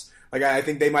themselves. Like, I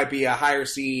think they might be a higher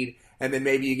seed, and then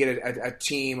maybe you get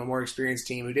a more experienced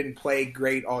team who didn't play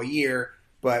great all year.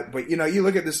 But you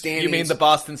look at the standings. You mean the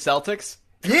Boston Celtics?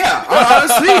 Yeah,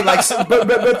 honestly,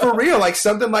 but for real, like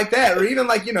something like that, or even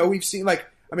like we've seen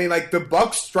the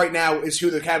Bucks right now is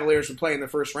who the Cavaliers would play in the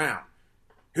first round.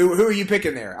 Who are you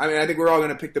picking there? I mean, I think we're all going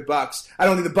to pick the Bucks. I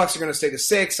don't think the Bucks are going to stay the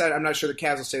 6. I'm not sure the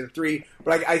Cavs will stay the 3,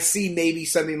 but I see maybe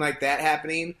something like that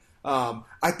happening.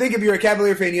 I think if you're a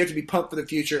Cavalier fan, you have to be pumped for the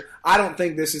future. I don't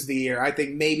think this is the year. I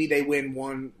think maybe they win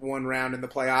one round in the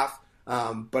playoff.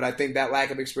 But I think that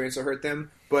lack of experience will hurt them.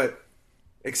 But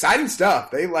exciting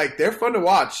stuff. They're fun to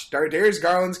watch. Darius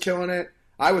Garland's killing it.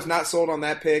 I was not sold on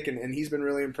that pick, and he's been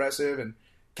really impressive. And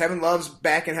Kevin Love's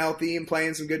back and healthy and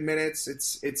playing some good minutes.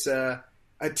 It's a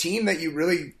team that you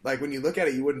really, like, when you look at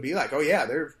it, you wouldn't be like, oh yeah,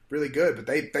 they're really good, but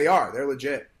they are. They're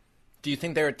legit. Do you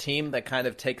think they're a team that kind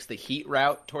of takes the Heat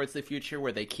route towards the future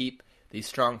where they keep these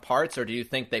strong parts, or do you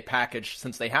think they package,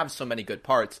 since they have so many good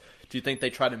parts, do you think they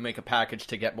try to make a package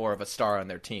to get more of a star on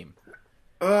their team?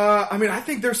 I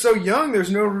think they're so young,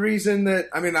 there's no reason that,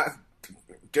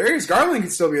 Darius Garland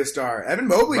can still be a star. Evan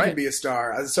Mobley can be a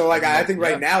star. So, I think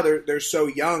right now they're so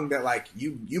young that,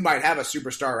 you might have a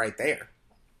superstar right there.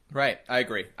 Right, I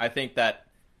agree. I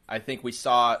think we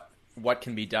saw what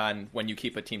can be done when you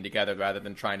keep a team together rather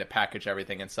than trying to package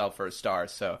everything and sell for a star.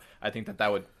 So I think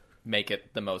that would make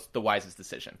it the wisest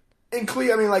decision. And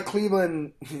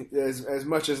Cleveland, as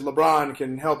much as LeBron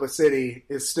can help a city,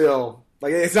 is still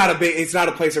it's not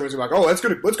a place everyone's like, oh, let's go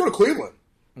to Cleveland.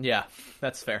 Yeah,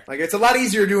 that's fair. It's a lot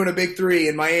easier doing a big three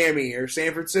in Miami or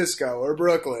San Francisco or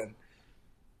Brooklyn.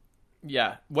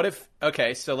 Yeah. What if?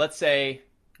 Okay, so let's say,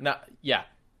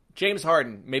 James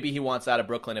Harden. Maybe he wants out of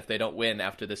Brooklyn if they don't win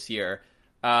after this year.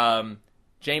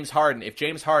 James Harden. If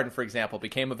James Harden, for example,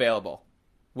 became available,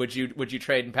 would you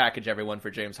trade and package everyone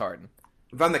for James Harden?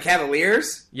 From the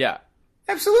Cavaliers? Yeah.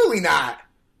 Absolutely not.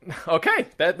 Okay.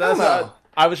 That's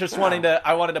I was just wanted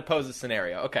to pose a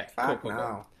scenario. Okay.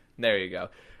 Cool. There you go.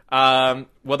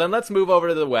 Well, then let's move over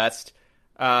to the West.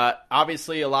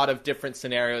 Obviously, a lot of different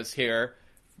scenarios here.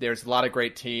 There's a lot of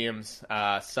great teams.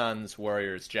 Suns,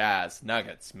 Warriors, Jazz,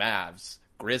 Nuggets, Mavs,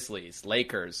 Grizzlies,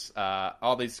 Lakers.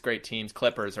 All these great teams.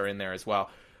 Clippers are in there as well.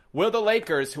 Will the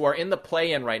Lakers, who are in the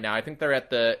play-in right now, I think they're at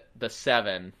the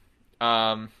 7.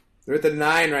 They're at the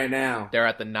 9 right now. They're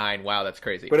at the 9. Wow, that's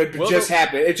crazy. But it just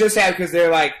happened. It just happened because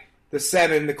they're the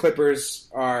 7. The Clippers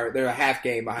they're a half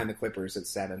game behind the Clippers at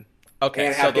 7. Okay,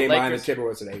 and a half game behind the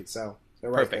Timberwolves at 8. So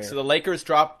they're right perfect. There. So the Lakers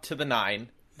dropped to the 9.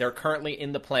 They're currently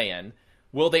in the play-in.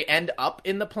 Will they end up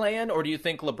in the play-in, or do you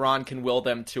think LeBron can will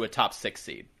them to a top 6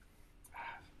 seed?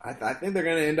 I think they're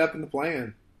going to end up in the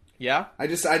play-in. Yeah? I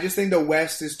just think the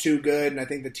West is too good, and I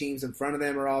think the teams in front of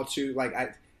them are all too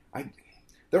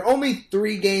they're only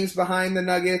 3 games behind the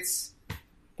Nuggets,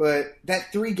 but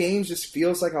that 3 games just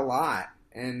feels like a lot,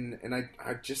 and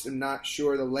I just am not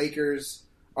sure the Lakers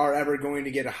are ever going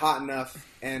to get hot enough,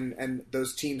 and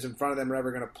those teams in front of them are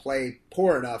ever going to play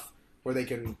poor enough where they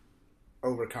can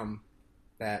overcome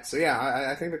that. So yeah,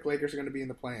 I think the Lakers are going to be in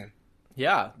the play-in.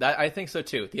 Yeah, I think so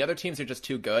too. The other teams are just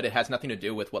too good. It has nothing to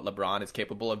do with what LeBron is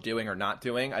capable of doing or not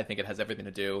doing. I think it has everything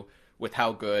to do with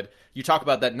how good. You talk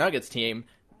about that Nuggets team.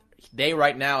 They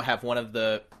right now have one of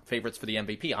the favorites for the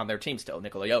MVP on their team still,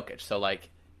 Nikola Jokic. So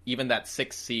even that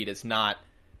 6th seed is not,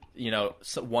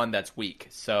 one that's weak.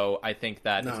 So I think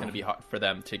that it's going to be hard for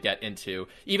them to get into.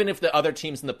 Even if the other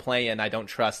teams in the play-in I don't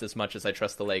trust as much as I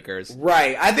trust the Lakers.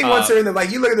 Right. I think once they're in the,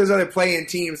 you look at those other play-in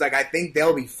teams, I think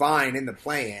they'll be fine in the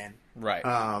play-in. Right.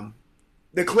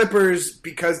 The Clippers,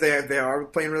 because they are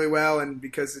playing really well, and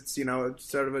because it's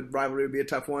sort of a rivalry, would be a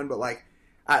tough one. But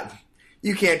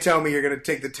you can't tell me you're going to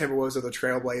take the Timberwolves or the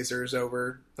Trailblazers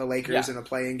over the Lakers in a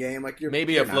play-in game.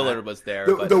 Maybe if Lillard was there.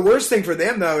 The worst thing for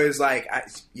them though is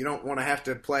you don't want to have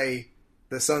to play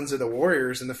the Suns or the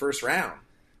Warriors in the first round.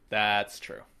 That's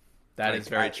true. That is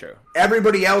very true.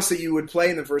 Everybody else that you would play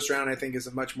in the first round, I think, is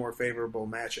a much more favorable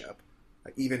matchup.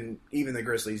 Even the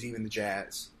Grizzlies, even the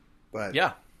Jazz. But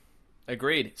yeah,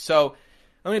 agreed. So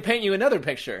let me paint you another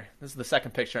picture. This is the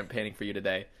second picture I'm painting for you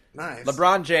today. Nice.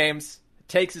 LeBron James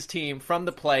takes his team from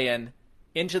the play-in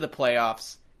into the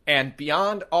playoffs, and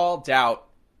beyond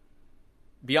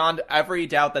every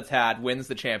doubt that's had, wins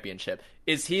the championship.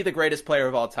 Is he the greatest player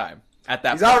of all time at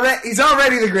that point? He's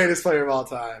already the greatest player of all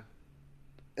time,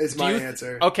 is my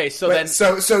answer. Okay, so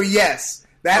So yes.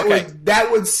 That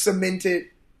would cement it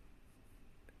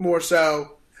more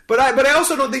so. But I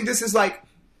also don't think this is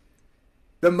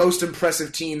the most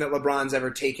impressive team that LeBron's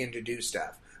ever taken to do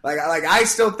stuff. I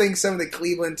still think some of the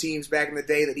Cleveland teams back in the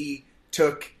day that he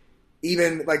took,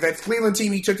 even that Cleveland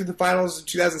team he took to the finals in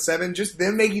 2007, just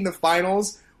them making the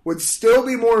finals would still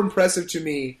be more impressive to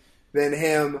me than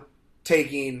him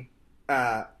taking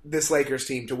this Lakers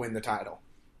team to win the title.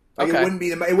 It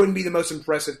wouldn't be the most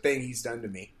impressive thing he's done to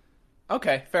me.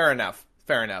 Okay, fair enough.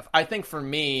 I think for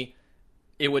me,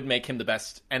 it would make him the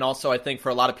best, and also I think for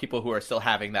a lot of people who are still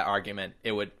having that argument,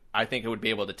 I think it would be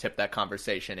able to tip that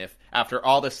conversation if, after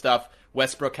all this stuff,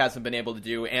 Westbrook hasn't been able to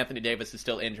do, Anthony Davis is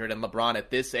still injured, and LeBron at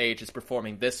this age is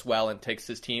performing this well and takes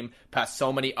his team past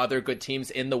so many other good teams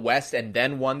in the West and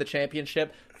then won the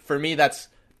championship. For me, that's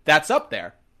up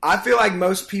there. I feel like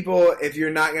most people, if you're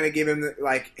not going to give him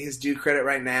his due credit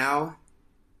right now,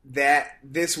 that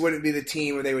this wouldn't be the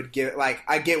team where they would give it. Like,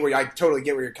 I totally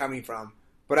get where you're coming from,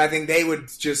 but I think they would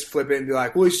just flip it and be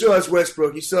like, well, he still has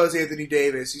Westbrook, he still has Anthony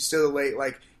Davis, he's still late.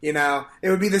 Like, you know, it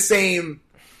would be the same.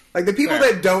 Like, the people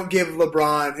that don't give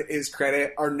LeBron his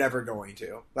credit are never going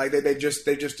to. Like, they just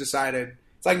decided.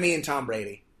 It's like me and Tom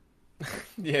Brady.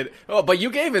 Yeah. Oh, but you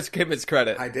gave him his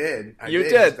credit. I did. You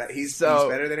did. He's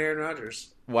better than Aaron Rodgers.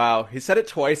 Wow, he said it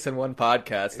twice in one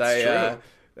podcast. It's true.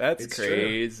 That's It's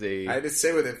crazy. true. I had to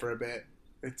sit with it for a bit.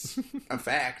 It's a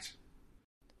fact.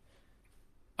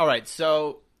 All right,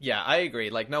 so yeah, I agree.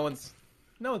 Like, no one's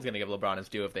gonna give LeBron his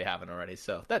due if they haven't already.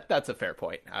 So that's a fair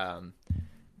point.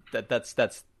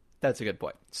 That's a good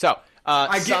point. So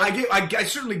I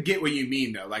certainly get what you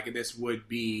mean though. Like, this would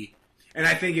be, and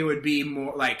I think it would be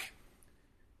more like,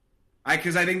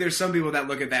 because I think there's some people that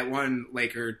look at that one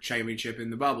Laker championship in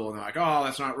the bubble and they're like, oh,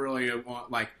 that's not really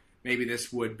like, maybe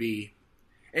this would be.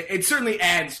 It certainly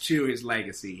adds to his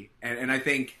legacy, and I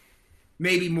think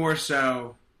maybe more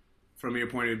so from your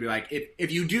point, it would be like,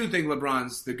 if you do think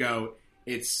LeBron's the GOAT,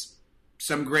 it's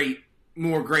some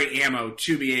more great ammo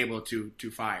to be able to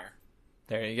fire.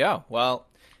 There you go. Well,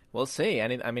 we'll see.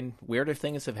 I mean, weirder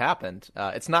things have happened.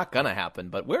 It's not gonna happen,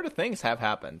 but weirder things have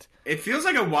happened. It feels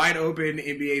like a wide open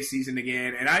NBA season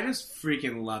again, and I just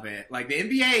freaking love it. Like, the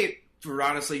NBA, for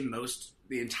honestly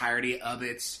the entirety of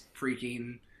its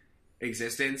freaking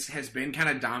existence, has been kind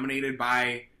of dominated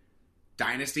by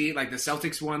dynasty. Like, the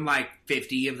Celtics won like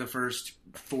 50 of the first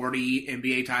 40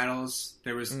 NBA titles.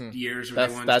 There was years where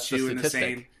they won two in the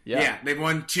same. Yeah, they've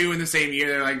won 2 in the same year.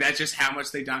 They're like, that's just how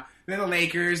much they done. Then the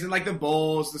Lakers, and like the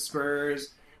Bulls, the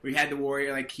Spurs. We had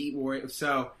the Heat Warriors.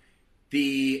 So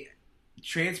the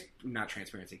not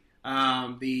transparency.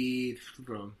 I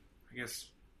guess,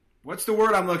 what's the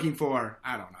word I'm looking for?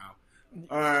 I don't know.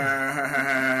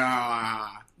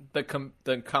 The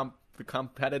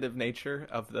competitive nature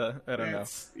of the, I don't know.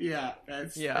 Yeah,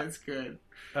 that's good.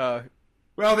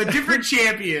 Well, the different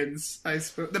champions, I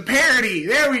suppose. The parity.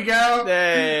 There we go.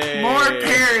 Hey. More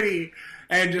parity.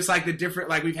 And just like the different,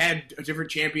 like, we've had a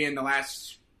different champion the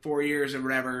last 4 years or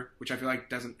whatever, which I feel like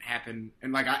doesn't happen.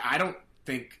 And like, I don't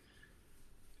think,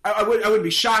 I wouldn't be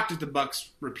shocked if the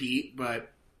Bucks repeat, but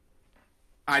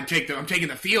I'm taking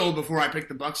the field before I pick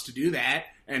the Bucks to do that.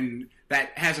 And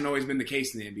that hasn't always been the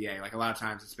case in the NBA. Like, a lot of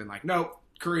times it's been like, no,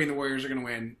 Curry and the Warriors are going to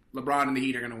win. LeBron and the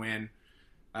Heat are going to win.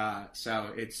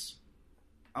 So it's,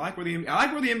 I like where the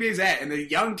NBA's at, and the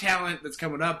young talent that's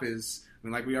coming up is, I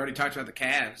mean, like we already talked about the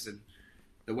Cavs, and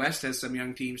the West has some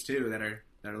young teams too that are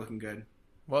looking good.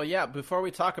 Well, yeah. Before we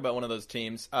talk about one of those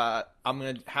teams, I'm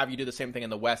going to have you do the same thing in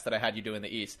the West that I had you do in the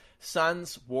East: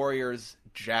 Suns, Warriors,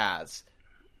 Jazz.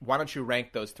 Why don't you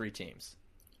rank those 3 teams?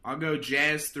 I'll go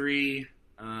Jazz 3.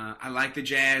 I like the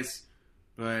Jazz,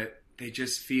 but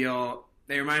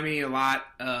they remind me a lot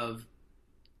of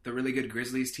the really good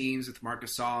Grizzlies teams with Marc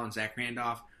Gasol and Zach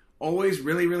Randolph. Always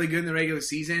really, really good in the regular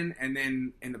season, and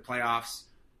then in the playoffs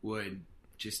it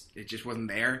just wasn't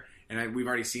there. And we've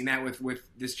already seen that with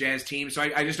this Jazz team. So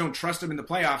I just don't trust them in the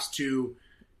playoffs to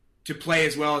play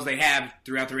as well as they have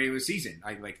throughout the regular season.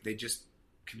 They just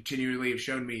continually have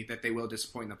shown me that they will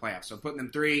disappoint in the playoffs. So I'm putting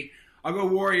them 3. I'll go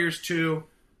Warriors 2.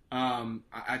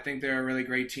 I think they're a really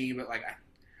great team, but like,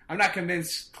 I'm not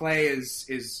convinced Clay is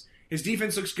his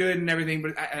defense looks good and everything,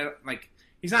 but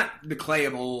he's not the Clay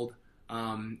of old.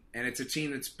 And it's a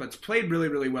team that's played really,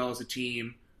 really well as a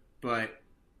team, but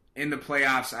in the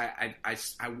playoffs,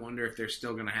 I wonder if they're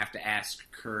still going to have to ask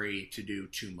Curry to do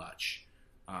too much.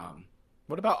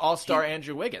 What about All-Star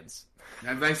Andrew Wiggins?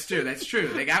 That's true. That's true.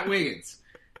 They got Wiggins.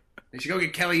 They should go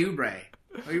get Kelly Oubre.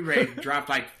 Kelly Oubre dropped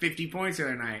like 50 points the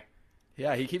other night.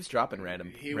 Yeah, he keeps dropping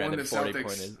random. He won the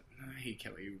Celtics. I hate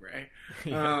Kelly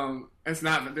Oubre. It's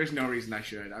not. There's no reason I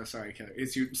should. I'm sorry, Kelly.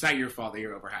 It's not your fault that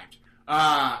you're overhyped.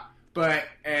 But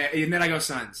and then I go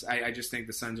Suns. I just think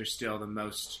the Suns are still the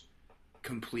most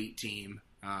complete team.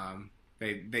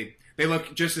 They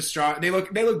look just as strong. They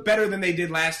look better than they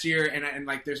did last year. And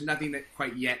like, there's nothing that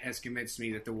quite yet has convinced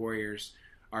me that the Warriors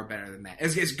are better than that.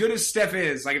 As good as Steph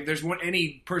is, like, if there's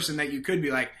any person that you could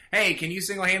be like, hey, can you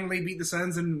single-handedly beat the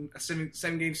Suns in a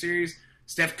seven-game series?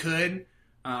 Steph could.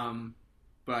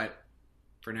 But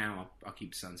for now, I'll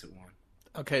keep Suns at 1.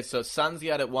 Okay, so Suns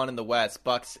got at 1 in the West,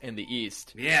 Bucks in the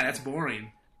East. Yeah, that's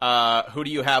boring. Who do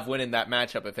you have winning that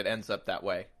matchup if it ends up that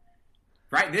way?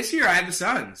 Right, this year I have the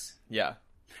Suns. Yeah.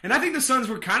 And I think the Suns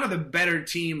were kind of the better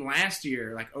team last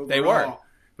year, like, overall. They were.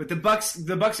 But the Bucks,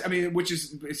 I mean, which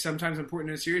is sometimes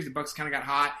important in a series, the Bucks kind of got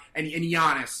hot, and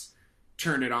Giannis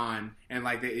turned it on, and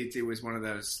like it was one of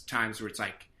those times where it's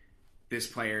like, this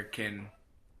player can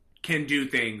do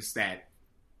things that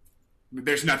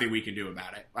there's nothing we can do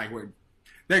about it. Like,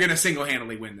 they're going to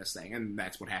single-handedly win this thing, and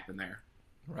that's what happened there.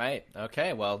 Right.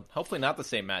 Okay. Well, hopefully not the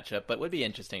same matchup, but it would be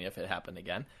interesting if it happened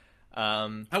again.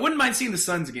 I wouldn't mind seeing the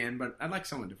Suns again, but I'd like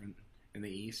someone different in the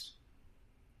East.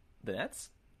 The Nets?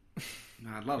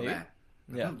 No, I'd love that.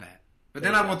 I'd love that. But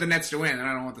There then you I want the Nets to win, and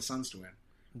I don't want the Suns to win.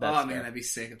 That's man, fair. that'd be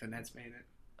sick if the Nets made it.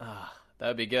 That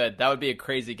would be good. That would be a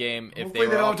crazy game if Hopefully they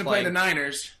were don't all have to playing. play the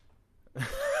Niners.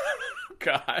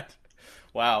 God.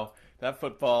 Wow. That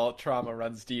football trauma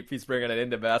runs deep. He's bringing it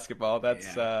into basketball.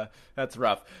 That's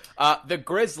rough. The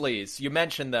Grizzlies, you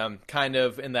mentioned them kind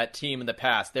of in that team in the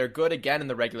past. They're good again in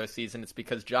the regular season. It's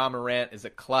because Ja Morant is a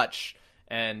clutch,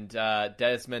 and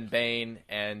Desmond Bane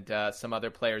and some other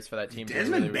players for that team.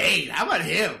 Desmond Bane, how about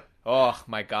him? Oh,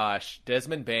 my gosh.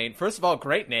 Desmond Bane. First of all,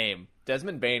 great name.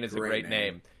 Desmond Bane is a great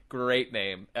name. Great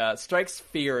name. Strikes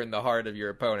fear in the heart of your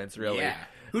opponents, really. Yeah.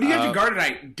 Who do you have to guard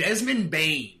tonight? Desmond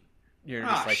Bane. You're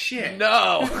just like, shit.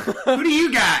 No. Who do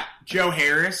you got? Joe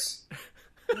Harris?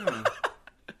 I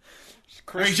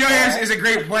mean, Joe Harris is a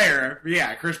great player. But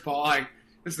yeah, Chris Paul. Like,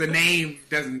 just the name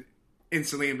doesn't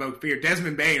instantly invoke fear.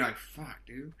 Desmond Bane, like, fuck,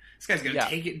 dude. This guy's going to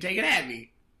take it at me.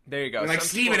 There you go. Like,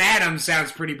 Steven Adams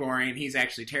sounds pretty boring. He's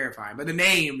actually terrifying. But the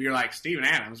name, you're like, Steven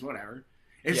Adams, whatever.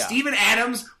 If Steven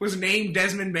Adams was named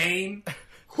Desmond Bane,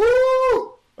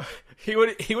 whoo! He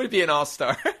would be an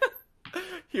all-star.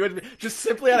 He would be, just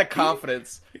simply out of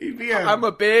confidence. He'd be I'm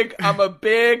a big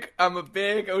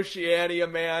Oceania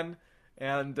man,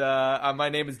 and my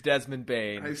name is Desmond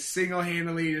Bane. I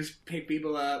single-handedly just pick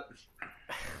people up.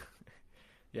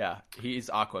 Yeah, he's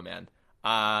Aquaman.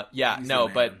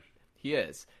 But he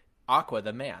is Aqua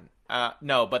the man.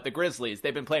 No, but the Grizzlies,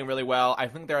 they've been playing really well. I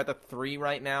think they're at the 3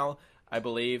 right now, I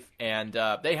believe, and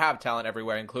they have talent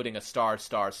everywhere, including a star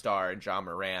in Ja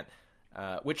Morant.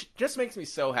 Which just makes me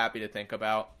so happy to think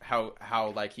about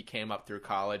how like he came up through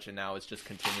college and now is just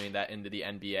continuing that into the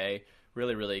NBA.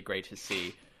 Really, really great to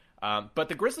see. But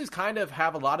the Grizzlies kind of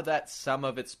have a lot of that sum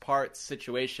of its parts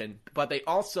situation, but they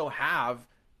also have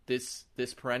this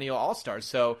perennial all-star.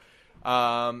 So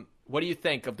what do you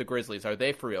think of the Grizzlies? Are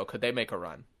they for real? Could they make a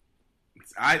run?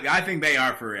 I think they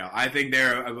are for real. I think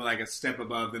they're like a step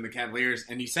above than the Cavaliers,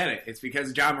 and you said it. It's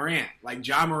because of Ja Morant. Like,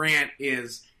 Ja Morant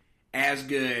is as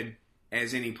good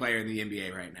as any player in the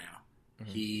NBA right now.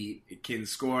 Mm-hmm. He can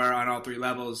score on all 3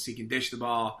 levels. He can dish the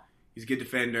ball. He's a good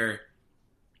defender.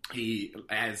 He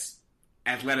has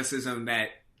athleticism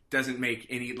that doesn't make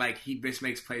any, like, he just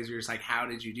makes plays where you're just like, how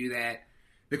did you do that?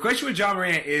 The question with Ja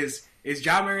Morant is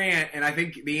Ja Morant, and I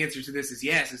think the answer to this is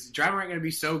yes, is Ja Morant going to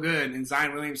be so good and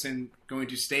Zion Williamson going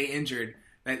to stay injured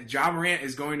that Ja Morant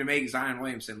is going to make Zion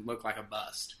Williamson look like a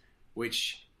bust,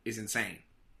 which is insane.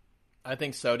 I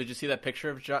think so. Did you see that picture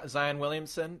of Zion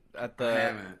Williamson at the? I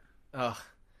haven't.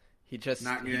 He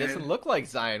doesn't look like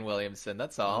Zion Williamson.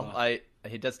 That's all.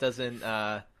 He just doesn't.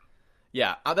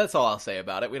 That's all I'll say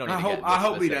about it. We don't need to get into I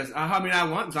hope he specifics. does. I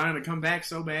want Zion to come back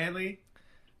so badly.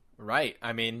 Right.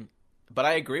 I mean, but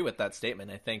I agree with that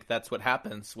statement. I think that's what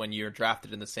happens when you're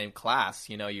drafted in the same class.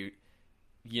 You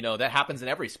know that happens in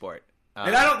every sport.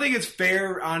 And I don't think it's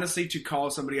fair, honestly, to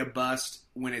call somebody a bust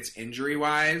when it's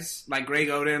injury-wise. Like Greg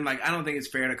Oden, like, I don't think it's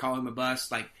fair to call him a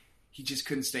bust. Like, he just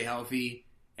couldn't stay healthy.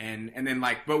 And then,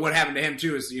 like, but what happened to him,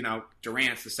 too, is,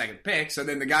 Durant's the second pick. So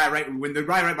then when the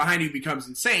guy right behind you becomes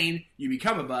insane, you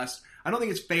become a bust. I don't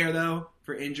think it's fair, though,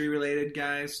 for injury-related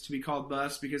guys to be called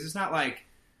bust, because it's not like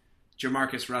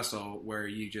Jamarcus Russell where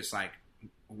you just, like,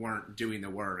 weren't doing the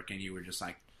work and you were just,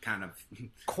 like, kind of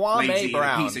Kwame lazy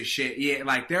Brown. And a piece of shit. Yeah,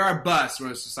 like, there are busts where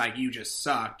it's just like you just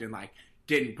sucked and, like,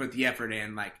 didn't put the effort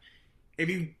in. Like, if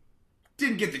you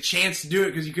didn't get the chance to do it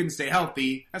because you couldn't stay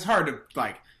healthy, that's hard to,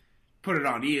 like, put it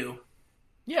on you.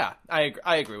 Yeah, I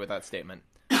agree with that statement.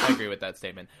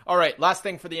 All right, last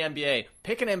thing for the NBA.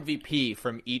 Pick an MVP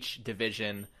from each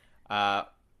division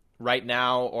right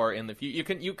now or in the future.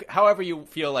 You can however you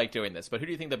feel like doing this, but who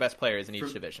do you think the best player is in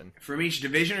each division? From each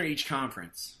division or each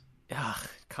conference?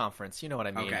 Conference, you know what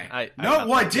I mean. Okay. I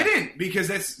didn't, because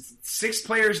that's 6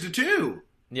 players to 2.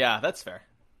 Yeah, that's fair.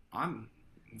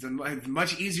 It's a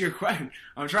much easier question.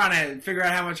 I'm trying to figure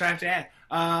out how much I have to add.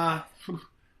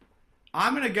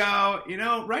 I'm going to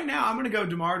go, right now, I'm going to go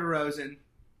DeMar DeRozan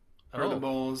for the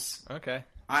Bulls. Okay.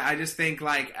 I just think,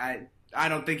 like, I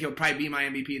don't think he'll probably be my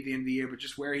MVP at the end of the year, but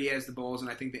just where he has the Bulls, and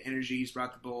I think the energy he's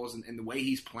brought the Bulls and the way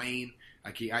he's playing,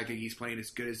 like, I think he's playing as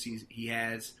good as he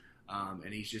has.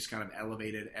 And he's just kind of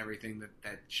elevated everything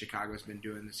that Chicago's been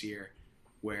doing this year,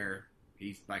 where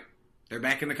he's like, they're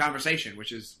back in the conversation,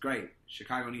 which is great.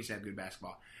 Chicago needs to have good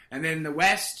basketball. And then the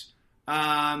West,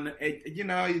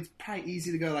 it's probably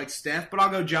easy to go like Steph, but I'll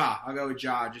go Ja. I'll go with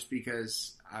Ja just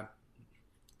because I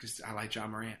like Ja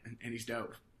Morant and he's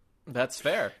dope. That's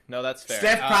fair. No, that's fair.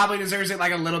 Steph probably deserves it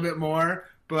like a little bit more,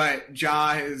 but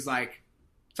Ja is like,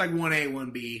 it's like 1A,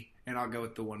 1B, and I'll go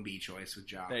with the 1B choice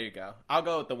with Ja. There you go. I'll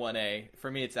go with the 1A.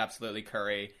 For me, it's absolutely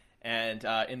Curry. And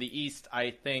in the East,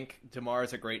 I think DeMar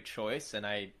is a great choice, and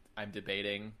I'm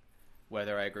debating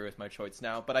whether I agree with my choice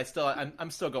now. But I'm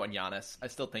still going Giannis. I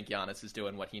still think Giannis is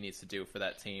doing what he needs to do for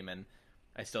that team, and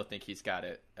I still think he's got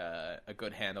a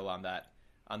good handle on that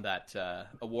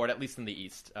award, at least in the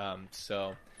East.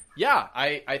 So, yeah,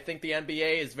 I think the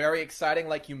NBA is very exciting.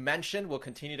 Like you mentioned, we'll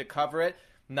continue to cover it.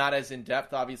 Not as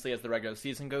in-depth, obviously, as the regular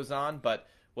season goes on, but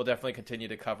we'll definitely continue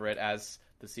to cover it as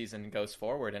the season goes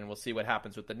forward, and we'll see what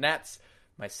happens with the Nets.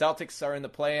 My Celtics are in the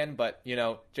play-in, but,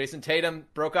 Jason Tatum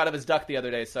broke out of his duck the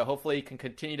other day, so hopefully he can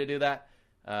continue to do that,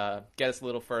 get us a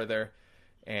little further,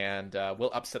 and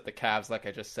we'll upset the Cavs, like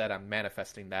I just said. I'm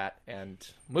manifesting that, and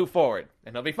move forward,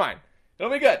 and it'll be fine. It'll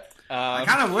be good. I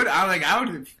kind of would. I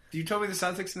would. If you told me the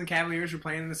Celtics and the Cavaliers were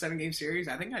playing in a 7-game series,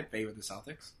 I think I'd favor the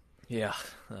Celtics. Yeah,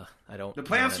 I don't. The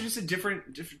playoffs are just a different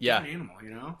animal,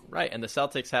 Right, and the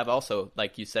Celtics have also,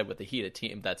 like you said, with the Heat, a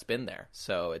team that's been there,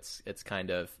 so it's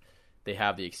kind of, they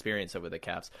have the experience over the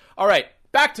Cavs. All right,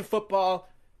 back to football.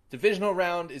 Divisional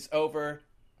round is over.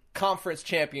 Conference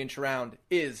championship round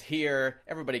is here.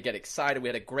 Everybody get excited. We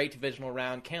had a great divisional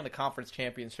round. Can the conference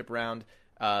championship round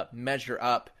measure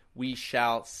up? We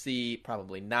shall see.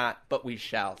 Probably not, but we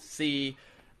shall see.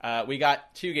 We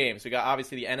got 2 games. We got,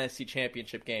 obviously, the NFC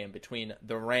Championship game between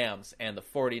the Rams and the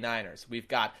 49ers. We've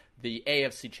got the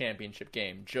AFC Championship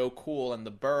game. Joe Cool and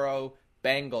the Burrow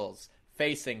Bengals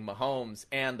facing Mahomes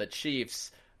and the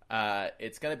Chiefs.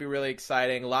 It's going to be really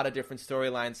exciting. A lot of different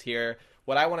storylines here.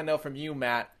 What I want to know from you,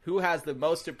 Matt, who has the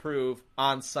most to prove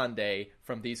on Sunday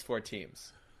from these 4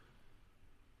 teams?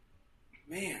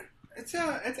 Man, it's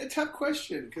a tough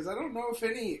question because I don't know if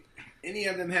any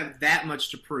of them have that much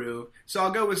to prove. So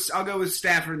I'll go with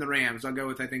Stafford and the Rams. I'll go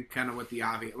with, I think, kind of what the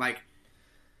obvious, like,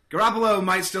 Garoppolo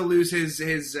might still lose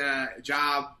his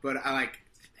job, but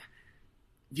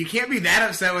you can't be that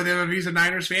upset with him if he's a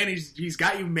Niners fan. He's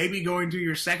got you maybe going to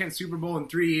your 2nd Super Bowl in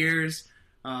 3 years.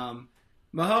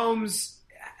 Mahomes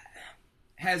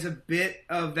has a bit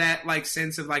of that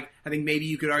sense of I think maybe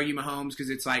you could argue Mahomes because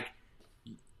it's like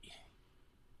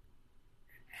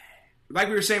we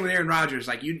were saying with Aaron Rodgers,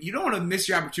 you don't want to miss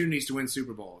your opportunities to win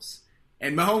Super Bowls,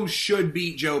 and Mahomes should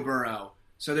beat Joe Burrow.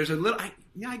 So there's a little,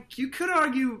 you could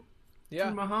argue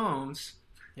Mahomes,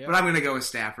 but I'm going to go with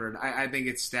Stafford. I think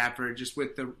it's Stafford, just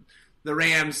with the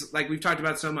Rams, like we've talked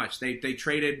about so much. They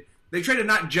traded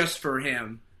not just for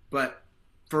him, but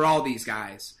for all these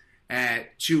guys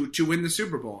to win the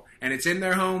Super Bowl, and it's in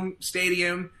their home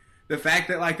stadium. The fact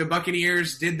that the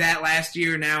Buccaneers did that last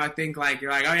year, now I think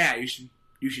you're oh yeah,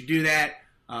 you should do that.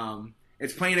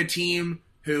 It's playing a team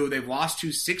who they've lost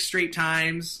to 6 straight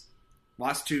times,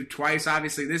 lost to twice,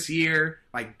 obviously, this year.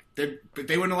 If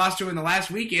they wouldn't have lost to in the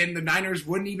last weekend, the Niners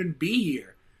wouldn't even be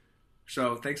here.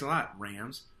 So, thanks a lot,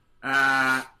 Rams.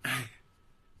 I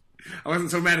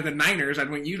wasn't so mad at the Niners.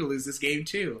 I'd want you to lose this game,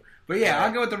 too. But, yeah,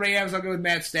 I'll go with the Rams. I'll go with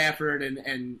Matt Stafford.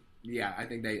 And yeah, I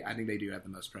think they do have the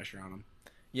most pressure on them.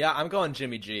 Yeah, I'm going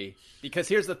Jimmy G. Because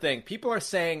here's the thing. People are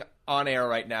saying on air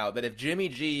right now that if Jimmy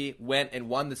G went and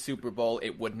won the Super Bowl,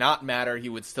 it would not matter. He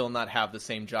would still not have the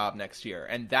same job next year.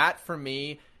 And that, for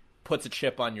me, puts a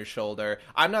chip on your shoulder.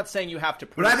 I'm not saying you have to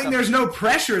prove But I think there's no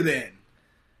pressure then.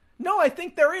 No, I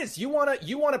think there is. You want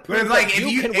to prove that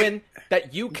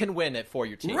you can win it for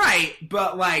your team. Right,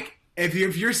 but if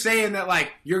you're saying that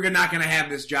you're not going to have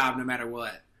this job no matter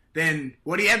what, then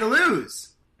what do you have to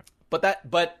lose?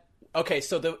 Okay,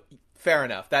 so fair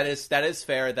enough. That is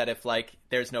fair that if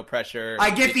there's no pressure.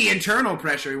 I get the internal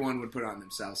pressure one would put on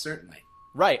themselves, certainly.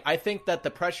 Right. I think that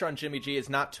the pressure on Jimmy G is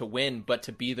not to win, but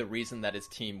to be the reason that his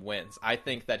team wins. I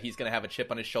think that he's going to have a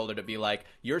chip on his shoulder to be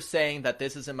you're saying that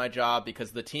this isn't my job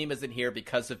because the team isn't here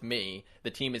because of me.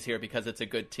 The team is here because it's a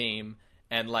good team,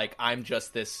 and I'm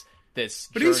just this.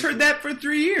 But he's heard that for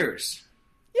 3 years.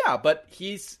 Yeah, but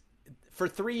for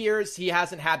 3 years, he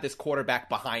hasn't had this quarterback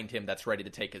behind him that's ready to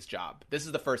take his job. This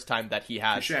is the first time that he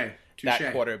has Touché.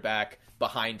 that quarterback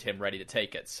behind him ready to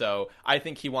take it. So I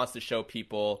think he wants to show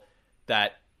people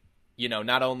that,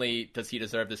 not only does he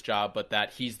deserve this job, but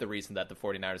that he's the reason that the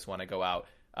 49ers want to go out,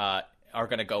 are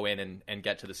going to go in and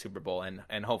get to the Super Bowl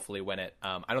and hopefully win it.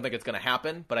 I don't think it's going to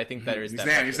happen, but I think that is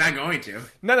that. He's not going to.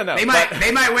 No. They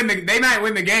might win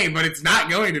the game, but it's not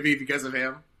going to be because of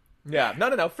him. Yeah,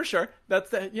 no, for sure.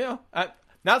 That's I'm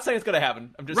not saying it's going to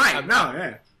happen. I'm just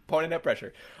right. pointing that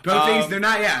pressure. Both things, they're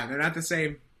not the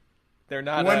same. They're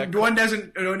not one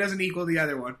doesn't equal the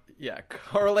other one. Yeah,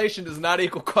 correlation does not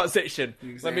equal causation.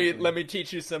 Exactly. Let me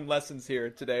teach you some lessons here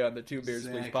today on the Two Beers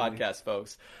Please podcast,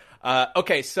 folks.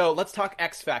 Okay, so let's talk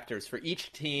X factors for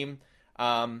each team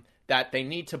that they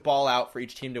need to ball out for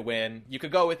each team to win. You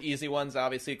could go with easy ones,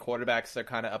 obviously quarterbacks are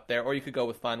kind of up there, or you could go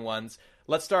with fun ones.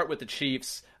 Let's start with the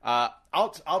Chiefs.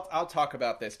 I'll talk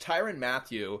about this. Tyrann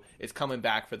Mathieu is coming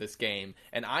back for this game,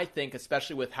 and I think,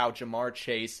 especially with how Ja'Marr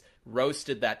Chase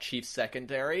roasted that Chiefs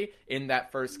secondary in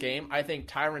that first game, I think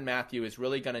Tyrann Mathieu is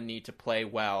really going to need to play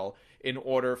well in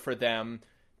order for them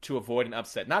to avoid an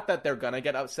upset. Not that they're going to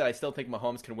get upset. I still think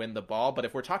Mahomes can win the ball, but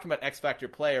if we're talking about X Factor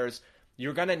players,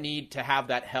 you're going to need to have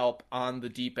that help on the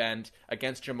deep end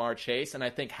against Ja'Marr Chase, and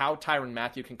I think how Tyrann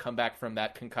Mathieu can come back from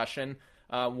that concussion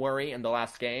worry in the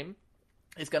last game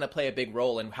is going to play a big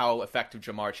role in how effective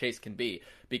Ja'Marr Chase can be.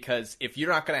 Because if you're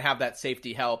not going to have that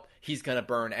safety help, he's going to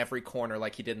burn every corner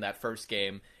like he did in that first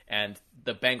game, and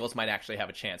the Bengals might actually have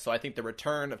a chance. So I think the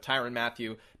return of Tyrann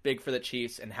Mathieu, big for the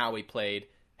Chiefs, and how he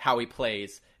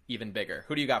plays, even bigger.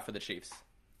 Who do you got for the Chiefs?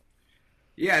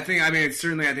 Yeah, I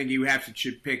think you have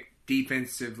to pick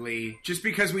defensively, just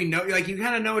because we know, like, you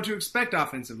kind of know what to expect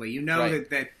offensively. You know right.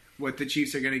 that what the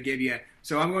Chiefs are going to give you.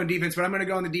 So I'm going defense, but I'm going to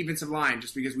go on the defensive line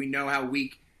just because we know how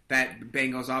weak that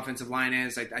Bengals offensive line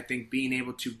is. I think being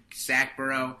able to sack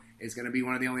Burrow is going to be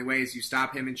one of the only ways you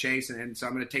stop him and Chase, and so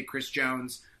I'm going to take Chris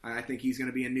Jones. I think he's going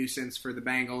to be a nuisance for the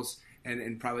Bengals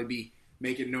and probably be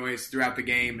making noise throughout the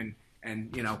game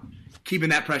and keeping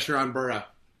that pressure on Burrow.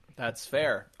 That's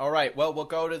fair. All right, well, we'll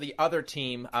go to the other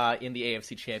team in the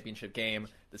AFC Championship game,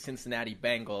 the Cincinnati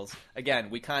Bengals. Again,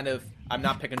 I'm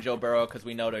not picking Joe Burrow because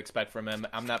we know to expect from him.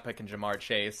 I'm not picking Ja'Marr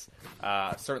Chase.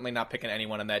 Certainly not picking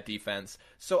anyone on that defense.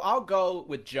 So I'll go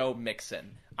with Joe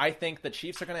Mixon. I think the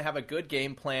Chiefs are going to have a good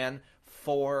game plan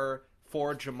for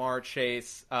Ja'Marr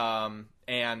Chase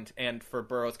and for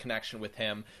Burrow's connection with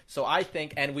him. So I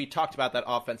think, and we talked about that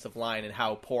offensive line and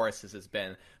how porous this has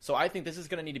been. So I think this is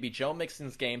going to need to be Joe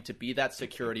Mixon's game to be that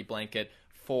security blanket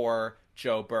for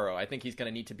Joe Burrow. I think he's going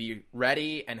to need to be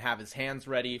ready and have his hands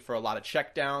ready for a lot of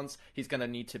checkdowns. He's going to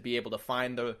need to be able to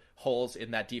find the holes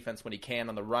in that defense when he can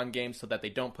on the run game so that they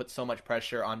don't put so much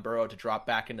pressure on Burrow to drop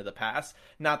back into the pass.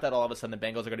 Not that all of a sudden the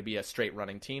Bengals are going to be a straight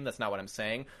running team. That's not what I'm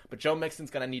saying. But Joe Mixon's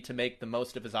going to need to make the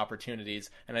most of his opportunities.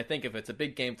 And I think if it's a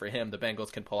big game for him, the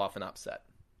Bengals can pull off an upset.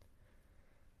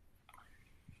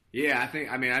 Yeah, I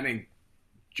think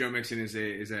Joe Mixon is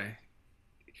a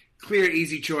clear,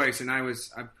 easy choice, and I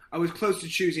was close to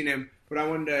choosing him, but I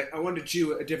wanted to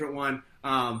choose a different one.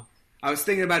 I was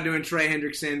thinking about doing Trey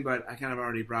Hendrickson, but I kind of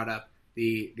already brought up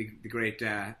the great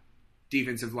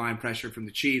defensive line pressure from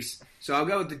the Chiefs. So I'll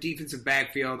go with the defensive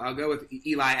backfield. I'll go with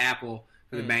Eli Apple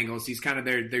for the Bengals. He's kind of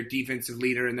their defensive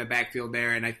leader in the backfield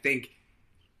there, and I think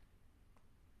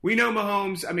we know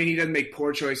Mahomes. I mean, he doesn't make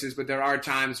poor choices, but there are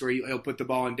times where he'll put the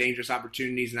ball in dangerous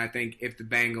opportunities, and I think if the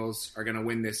Bengals are going to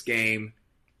win this game,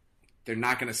 they're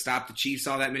not going to stop the Chiefs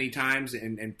all that many times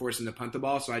and force them to punt the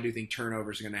ball. So I do think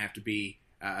turnovers are going to have to be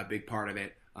a big part of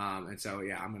it. And so,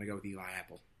 yeah, I'm going to go with Eli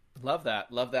Apple. Love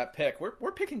that pick.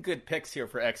 We're picking good picks here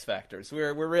for X Factors.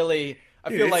 We're really.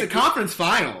 Feel it's like the conference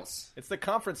finals. It's the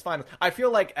conference finals. I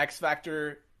feel like X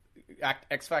Factors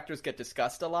get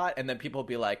discussed a lot, and then people will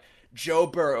be like, Joe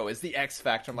Burrow is the X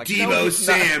Factor. I'm like, Deebo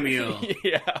Samuel.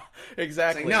 Yeah,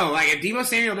 exactly. Like if Deebo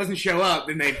Samuel doesn't show up,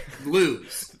 then they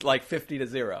lose. Like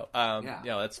 50-0.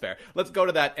 That's fair. Let's go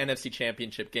to that NFC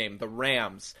Championship game. The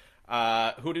Rams.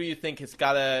 Who do you think is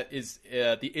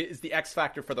the X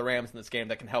Factor for the Rams in this game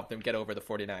that can help them get over the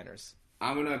 49ers?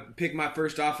 I'm going to pick my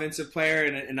first offensive player,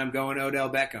 and I'm going Odell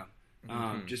Beckham.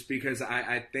 Just because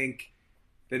I think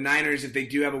the Niners, if they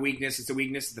do have a weakness, it's a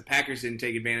weakness that the Packers didn't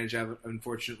take advantage of,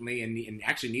 unfortunately, and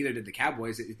actually neither did the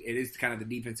Cowboys. It is kind of the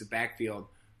defensive backfield.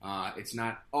 It's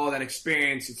not all that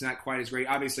experience. It's not quite as great.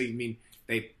 Obviously,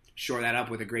 they shore that up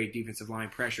with a great defensive line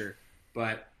pressure.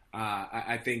 But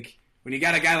I think when you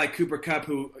got a guy like Cooper Kupp,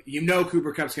 who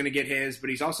Cooper Kupp's going to get his, but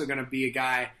he's also going to be a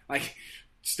guy like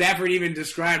Stafford even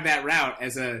described that route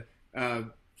as a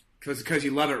because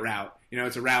you love it route.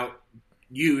 It's a route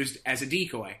used as a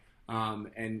decoy.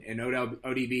 And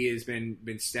ODB has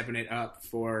been stepping it up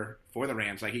for the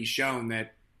Rams. Like, he's shown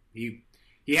that he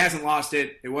hasn't lost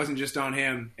it. It wasn't just on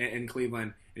him in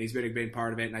Cleveland, and he's been a big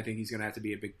part of it, and I think he's going to have to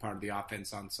be a big part of the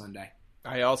offense on Sunday.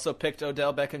 I also picked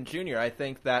Odell Beckham Jr. I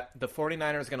think that the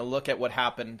 49ers are going to look at what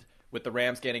happened with the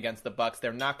Rams game against the Bucs.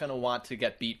 They're not going to want to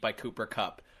get beat by Cooper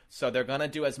Kupp. So they're going to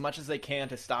do as much as they can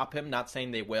to stop him, not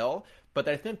saying they will, but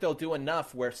I think they'll do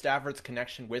enough where Stafford's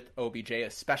connection with OBJ,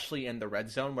 especially in the red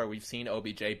zone where we've seen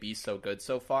OBJ be so good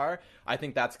so far, I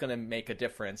think that's going to make a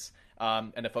difference.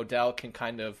 And if Odell can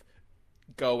kind of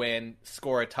go in,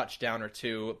 score a touchdown or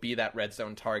two, be that red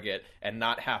zone target, and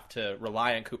not have to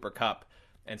rely on Cooper Kupp.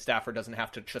 And Stafford doesn't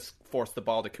have to just force the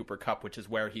ball to Cooper Kupp, which is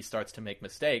where he starts to make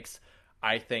mistakes.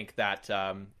 I think that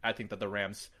the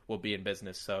Rams will be in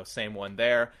business. So same one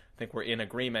there. I think we're in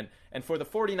agreement. And for the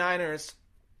 49ers,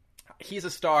 he's a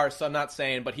star, so I'm not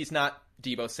saying, but he's not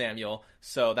Deebo Samuel,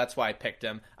 so that's why I picked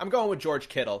him. I'm going with George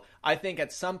Kittle. I think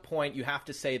at some point you have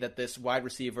to say that this wide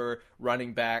receiver,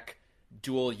 running back,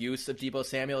 dual use of Deebo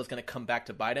Samuel is going to come back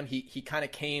to bite him. He kind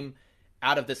of came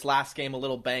out of this last game a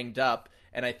little banged up,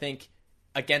 and I think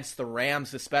against the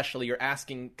Rams especially, you're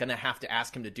going to have to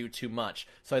ask him to do too much.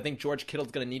 So I think George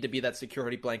Kittle's going to need to be that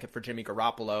security blanket for Jimmy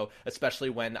Garoppolo, especially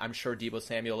when I'm sure Deebo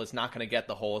Samuel is not going to get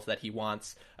the holes that he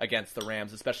wants against the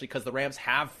Rams, especially because the Rams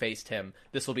have faced him.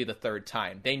 This will be the third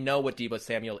time. They know what Deebo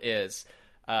Samuel is.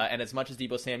 And as much as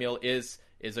Deebo Samuel is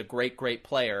a great, great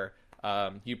player,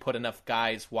 you put enough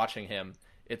guys watching him,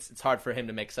 it's hard for him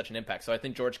to make such an impact. So I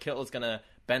think George Kittle is going to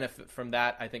benefit from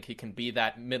that. I think he can be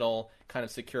that middle kind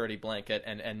of security blanket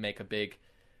and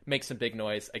make some big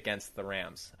noise against the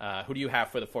Rams. Who do you have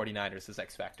for the 49ers as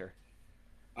X Factor?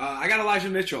 I got Elijah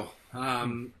Mitchell.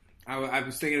 I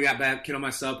was thinking about Kittle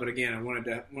myself, but again, I wanted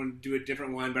to do a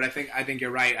different one. But I think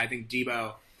you're right. I think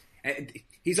Deebo,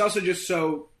 he's also just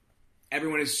so,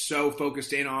 everyone is so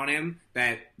focused in on him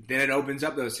that then it opens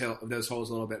up those holes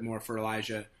a little bit more for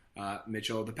Elijah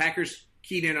Mitchell. The Packers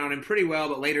keyed in on him pretty well,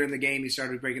 but later in the game he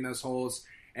started breaking those holes.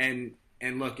 And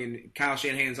look, in Kyle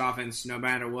Shanahan's offense, no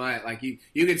matter what, like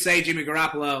you could say Jimmy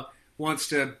Garoppolo wants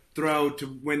to throw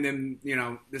to win them,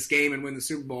 this game and win the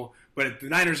Super Bowl, but if the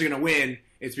Niners are going to win,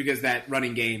 it's because that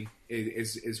running game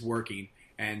is working.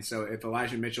 And so if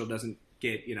Elijah Mitchell doesn't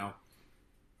get,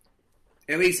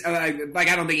 at least, I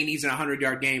don't think he needs an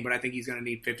 100-yard game, but I think he's going to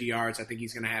need 50 yards. I think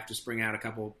he's going to have to spring out a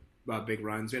couple big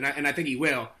runs, and I think he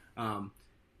will.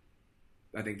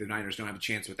 I think the Niners don't have a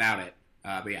chance without it.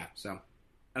 But yeah, so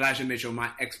Elijah Mitchell, my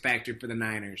X Factor for the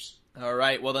Niners. All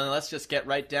right, well then let's just get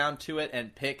right down to it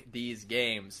and pick these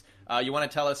games. You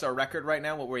want to tell us our record right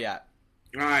now? What were we at?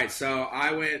 All right, so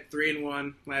I went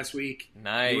 3-1 last week.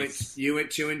 Nice. You went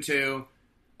 2-2.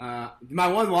 My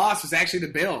one loss was actually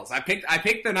the Bills. I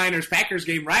picked the Niners-Packers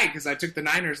game right because I took the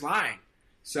Niners line.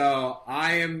 So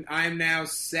I am now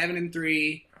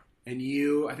 7-3, and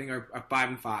you I think are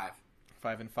 5-5.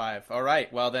 5-5. All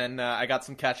right. Well then, I got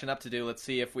some catching up to do. Let's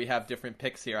see if we have different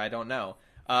picks here. I don't know.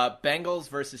 Bengals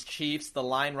versus Chiefs. The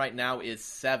line right now is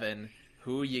 7.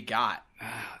 Who you got?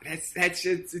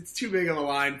 It's too big of a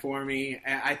line for me.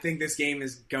 I think this game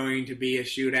is going to be a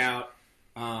shootout.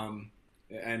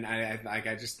 And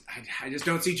I just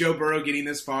don't see Joe Burrow getting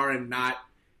this far and not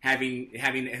having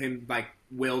him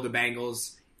will the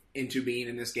Bengals into being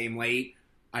in this game late.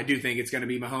 I do think it's going to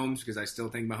be Mahomes because I still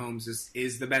think Mahomes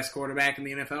is the best quarterback in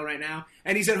the NFL right now,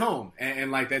 and he's at home,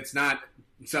 and that's not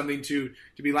something to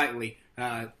be lightly,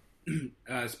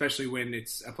 especially when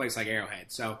it's a place like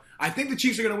Arrowhead. So I think the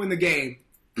Chiefs are going to win the game.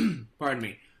 Pardon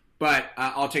me, but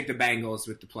I'll take the Bengals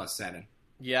with the +7.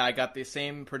 Yeah, I got the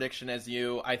same prediction as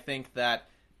you. I think that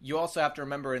you also have to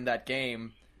remember in that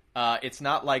game, it's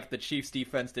not like the Chiefs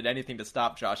defense did anything to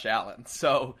stop Josh Allen.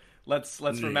 So let's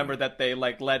remember that they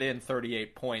let in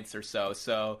 38 points or so.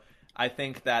 So I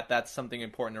think that that's something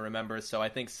important to remember. So I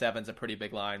think 7's a pretty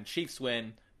big line. Chiefs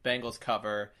win, Bengals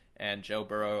cover, and Joe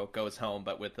Burrow goes home,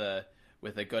 but with a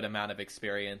good amount of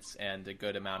experience and a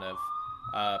good amount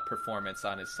of performance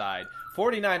on his side.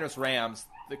 49ers Rams,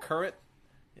 the current.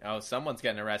 Oh, someone's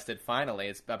getting arrested. Finally,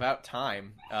 it's about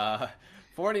time.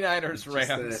 49ers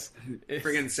Rams.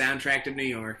 Friggin' soundtrack to New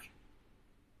York.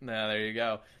 No, there you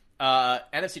go.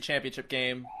 NFC Championship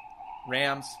game.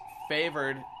 Rams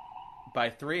favored by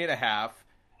 3.5.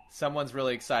 Someone's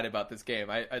really excited about this game.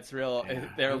 It's real. Yeah.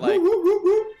 They're like,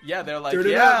 yeah, they're like,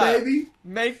 yeah, out, baby.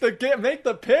 Make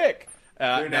the pick.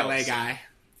 You're an LA guy.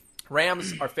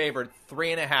 Rams are favored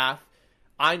 3.5.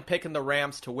 I'm picking the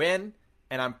Rams to win,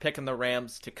 and I'm picking the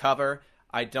Rams to cover.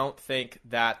 I don't think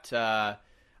the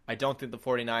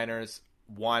 49ers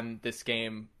won this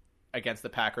game against the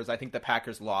Packers. I think the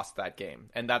Packers lost that game,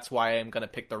 and that's why I'm going to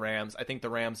pick the Rams. I think the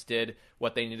Rams did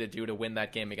what they needed to do to win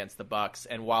that game against the Bucs,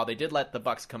 and while they did let the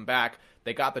Bucs come back,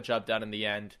 they got the job done in the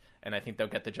end, and I think they'll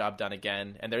get the job done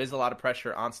again. And there is a lot of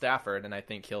pressure on Stafford, and I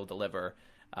think he'll deliver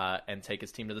and take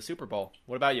his team to the Super Bowl.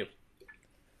 What about you?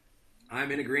 I'm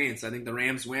in agreement. I think the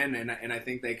Rams win, and I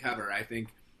think they cover. I think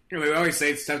we always say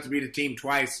it's tough to beat a team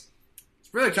twice.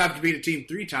 It's really tough to beat a team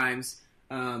 3 times,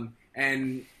 and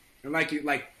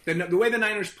the way the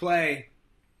Niners play,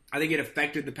 I think it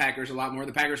affected the Packers a lot more.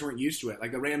 The Packers weren't used to it.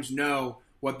 Like, the Rams know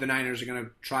what the Niners are going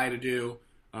to try to do.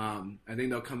 I think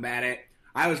they'll combat it.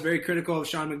 I was very critical of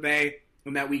Sean McVay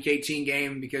in that Week 18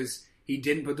 game because he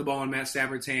didn't put the ball in Matt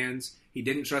Stafford's hands. He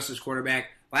didn't trust his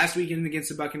quarterback. Last weekend against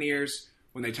the Buccaneers,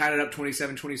 when they tied it up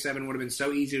 27-27, would have been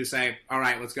so easy to say, all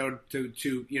right, let's go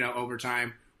to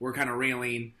overtime. We're kind of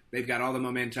reeling. They've got all the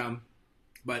momentum.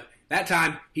 But that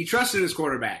time, he trusted his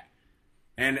quarterback.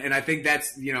 And I think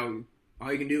that's,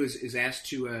 all you can do is ask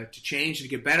to change and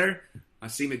get better. I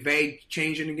see McVay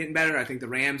changing and getting better. I think the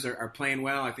Rams are playing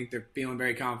well. I think they're feeling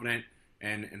very confident.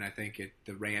 And I think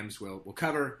the Rams will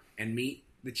cover and meet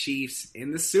the Chiefs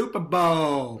in the Super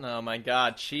Bowl. Oh, my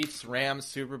God. Chiefs, Rams,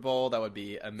 Super Bowl. That would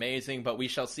be amazing. But we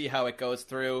shall see how it goes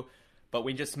through. But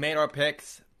we just made our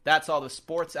picks. That's all the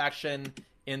sports action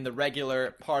in the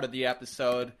regular part of the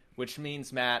episode, which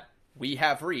means, Matt, we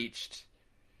have reached...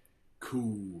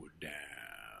 Cool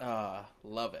down.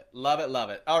 Love it. Love it, love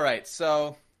it. All right,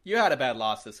 so you had a bad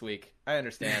loss this week. I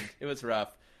understand. It was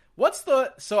rough.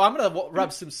 So I'm going to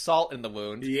rub some salt in the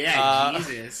wound. Yeah,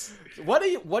 Jesus. What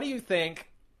do you think?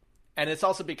 And it's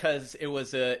also because it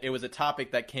was a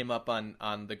topic that came up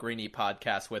on the Greeny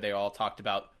podcast where they all talked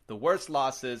about the worst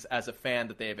losses as a fan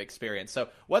that they have experienced. So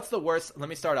what's the worst? Let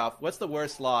me start off. What's the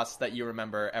worst loss that you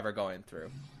remember ever going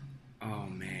through? Oh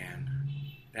man,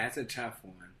 that's a tough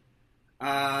one.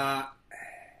 I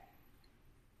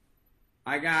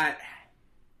got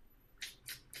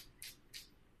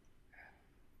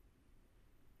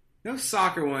no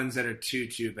soccer ones that are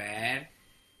too bad.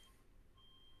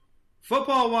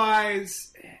 Football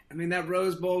wise, I mean, that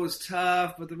Rose Bowl was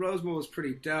tough, but the Rose Bowl was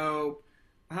pretty dope.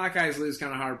 The Hawkeyes lose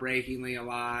kind of heartbreakingly a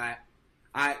lot.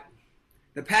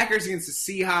 The Packers against the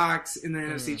Seahawks in the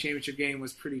NFC Championship game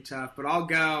was pretty tough, but I'll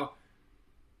go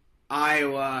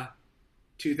Iowa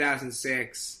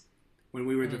 2006 when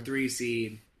we were the 3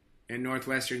 seed and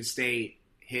Northwestern State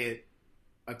hit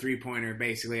a 3-pointer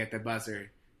basically at the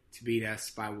buzzer to beat us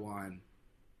by 1,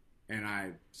 and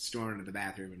I stormed into the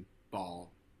bathroom and bawled.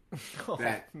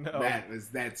 That's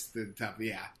the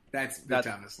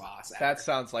toughest loss ever. That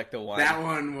sounds like the one. That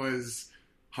one was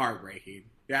heartbreaking.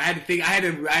 Yeah, I had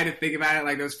to think about it.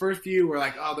 Like those first few were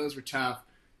like, oh, those were tough,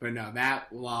 but no,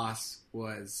 that loss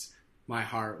was, my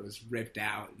heart was ripped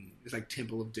out, and it was like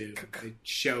Temple of Doom. They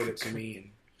showed it to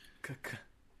me, and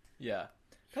yeah,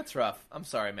 that's rough. I'm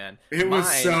sorry, man. It was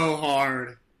so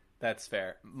hard. That's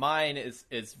fair. Mine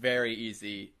is very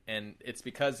easy, and it's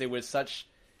because it was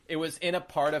in a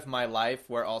part of my life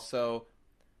where also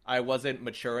I wasn't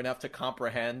mature enough to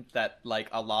comprehend that like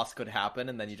a loss could happen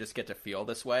and then you just get to feel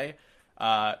this way.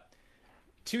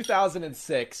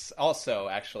 2006, also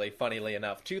actually, funnily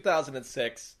enough,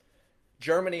 2006,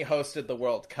 Germany hosted the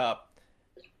World Cup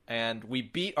and we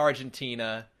beat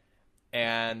Argentina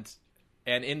and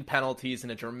in penalties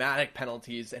and in dramatic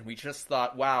penalties, and we just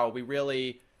thought, wow, we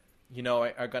really,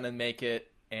 are going to make it,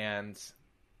 and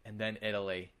then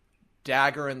Italy.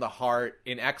 Dagger in the heart,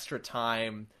 in extra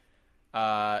time,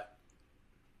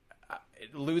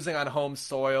 losing on home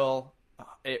soil.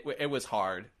 It was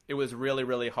hard. It was really,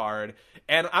 really hard.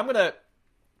 And I'm going to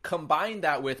combine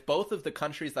that with both of the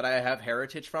countries that I have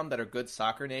heritage from that are good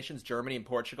soccer nations, Germany and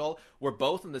Portugal, were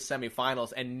both in the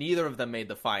semifinals, and neither of them made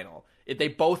the final. They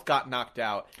both got knocked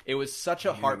out. It was such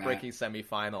a heartbreaking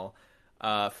semifinal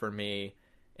for me.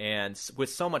 And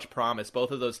with so much promise, both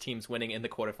of those teams winning in the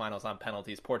quarterfinals on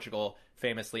penalties. Portugal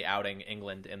famously outing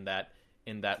England in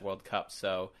that World Cup.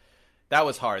 So that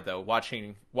was hard, though.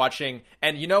 Watching,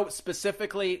 and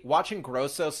specifically watching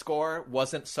Grosso score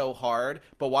wasn't so hard,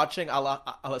 but watching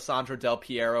Alessandro Del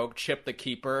Piero chip the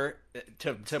keeper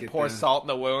to pour salt in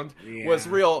the wound was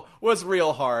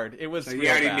real hard. It was. So you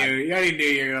already knew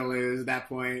you were gonna lose at that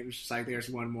point. It was just like there's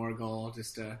one more goal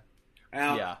just to.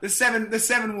 Well, the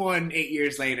 7-1 8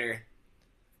 years later.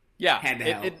 Yeah, had to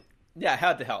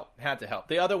help. Had to help.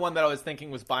 The other one that I was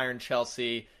thinking was Bayern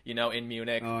Chelsea, in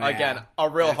Munich. Oh, yeah. Again, a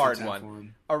real hard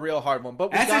one. A real hard one.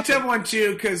 But that's a tough one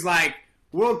too, because like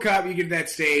World Cup, you get to that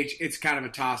stage, it's kind of a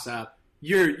toss up.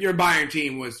 Your Bayern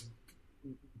team was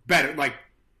better, like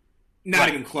not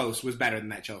even close. Was better than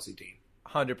that Chelsea team.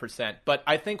 100%. But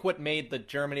I think what made the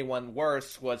Germany one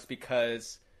worse was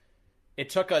because it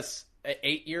took us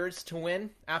 8 years to win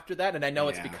after that, and I know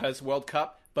it's because World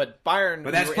Cup, but Bayern.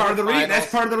 But that's part of the reason. That's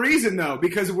part of the reason, though,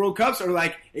 because World Cups are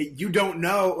like you don't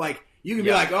know. Like you can be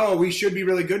like, oh, we should be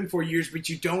really good in 4 years, but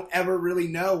you don't ever really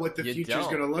know what the future is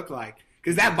going to look like.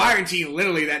 Because that Bayern team,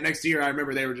 literally, that next year, I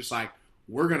remember they were just like,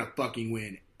 we're going to fucking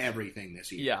win everything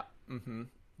this year. Yeah,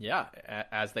 yeah,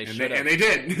 as they should have, and they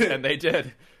did, and they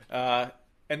did.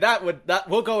 And that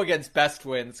will go against best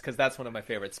wins because that's one of my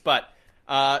favorites, but.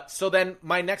 So then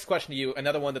my next question to you,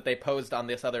 another one that they posed on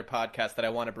this other podcast that I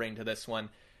want to bring to this one.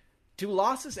 do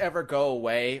losses ever go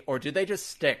away, or do they just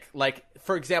stick? Like,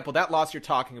 for example, that loss you're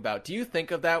talking about, do you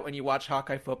think of that when you watch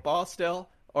Hawkeye football still?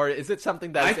 Or is it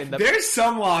something that's in the... There's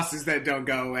some losses that don't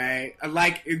go away.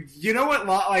 Like, you know what?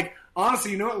 Like,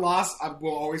 honestly, you know what loss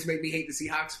will always make me hate the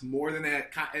Seahawks more than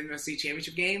that NFC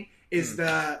Championship game? Is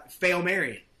the Fail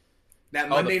Mary. That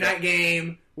Monday night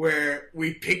game where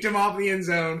we picked him off the end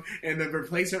zone and the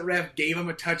replacement ref gave him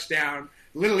a touchdown.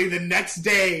 Literally the next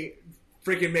day,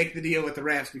 freaking make the deal with the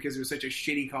refs because it was such a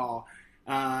shitty call.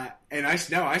 And I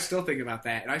still think about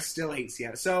that, and I still hate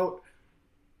Seattle. So...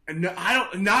 No, I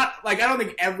don't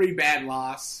think every bad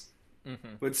loss,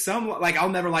 but some, like, I'll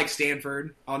never like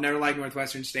Stanford. I'll never like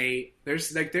Northwestern State. There's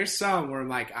some where I'm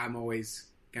like, I'm always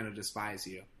going to despise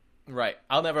you. Right.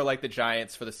 I'll never like the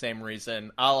Giants for the same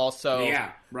reason. I'll also...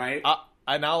 Yeah, right? I'll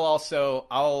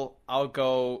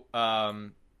go... I'll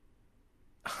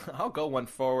go one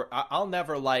forward. I'll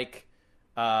never like...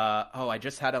 I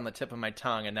just had it on the tip of my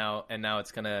tongue, and now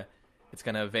it's gonna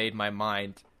evade my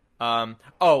mind.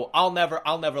 I'll never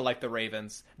like the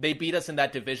Ravens. They beat us in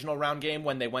that divisional round game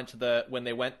when they went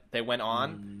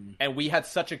on, and we had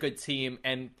such a good team,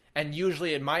 and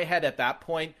usually in my head at that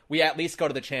point, we at least go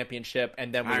to the championship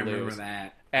and then we lose. I remember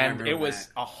that. And it was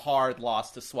a hard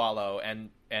loss to swallow, and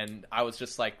I was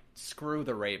just like, screw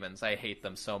the Ravens. I hate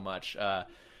them so much. I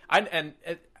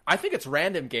think it's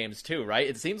random games too, right?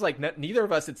 It seems like neither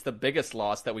of us, it's the biggest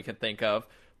loss that we can think of.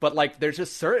 But, like, there's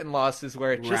just certain losses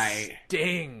where it just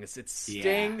stings. It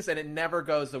stings, and it never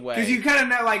goes away. Because you kind of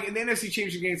know, like, in the NFC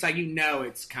Championship game, it's like,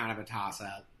 it's kind of a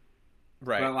toss-up.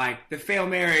 Right. But, like, the Fail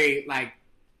Mary, like,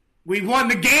 we won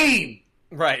the game!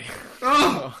 Right.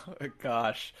 Oh,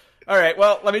 gosh. All right,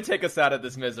 well, let me take us out of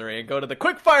this misery and go to the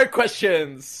quick-fire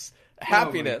questions.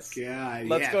 Happiness. Oh, my God.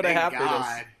 Let's go to happiness.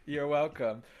 God. You're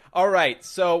welcome. All right,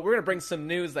 so we're going to bring some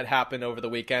news that happened over the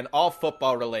weekend, all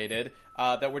football-related.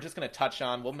 That we're just going to touch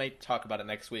on. We'll maybe talk about it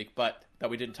next week, but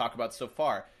that we didn't talk about so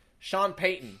far. Sean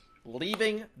Payton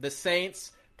leaving the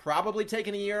Saints, probably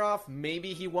taking a year off.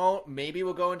 Maybe he won't. Maybe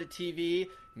we'll go into TV.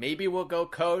 Maybe we'll go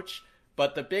coach.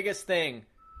 But the biggest thing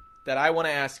that I want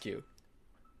to ask you,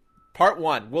 part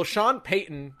one, will Sean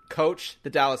Payton coach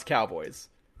the Dallas Cowboys?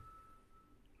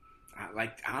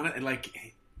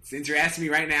 Since you're asking me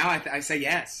right now, I say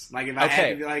yes. Like, if I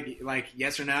had to be like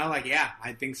yes or no, like, yeah,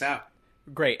 I think so.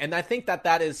 Great. And I think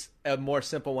that is a more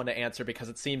simple one to answer because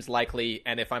it seems likely,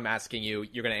 and if I'm asking you,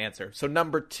 you're going to answer. So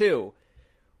number 2,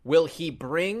 will he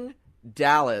bring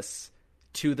Dallas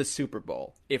to the Super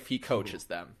Bowl if he coaches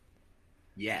them?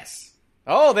 Yes.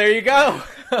 Oh, there you go.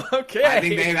 Okay. I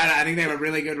think they have a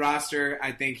really good roster.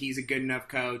 I think he's a good enough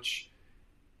coach.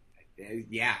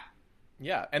 Yeah.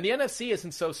 Yeah, and the NFC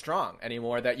isn't so strong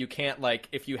anymore that you can't, like,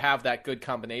 if you have that good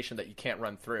combination that you can't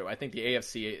run through. I think the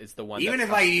AFC is the one. Even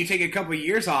if, like, you take a couple of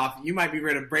years off, you might be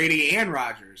rid of Brady and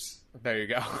Rodgers. There you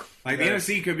go. Like, the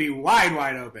NFC could be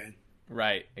wide open.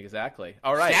 Right, exactly.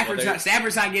 All right.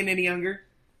 Stafford's not getting any younger.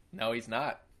 No, he's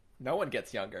not. No one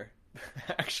gets younger,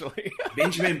 actually.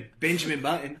 Benjamin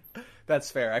Button.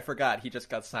 That's fair. I forgot. He just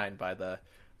got signed by the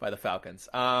Falcons.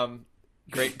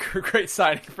 Great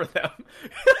signing for them.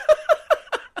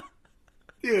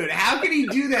 Dude, how can he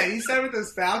do that? He signed with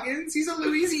those Falcons? He's a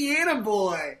Louisiana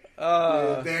boy.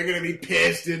 Dude, they're going to be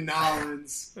pissed in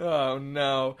Nolans. Oh,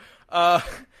 no.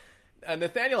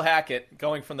 Nathaniel Hackett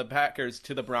going from the Packers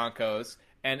to the Broncos,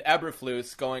 and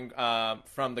Eberflus going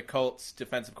from the Colts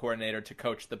defensive coordinator to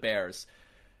coach the Bears.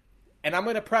 And I'm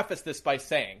going to preface this by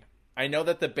saying, I know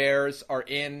that the Bears are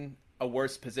in a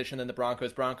worse position than the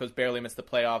Broncos. Broncos barely missed the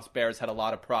playoffs. Bears had a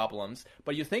lot of problems.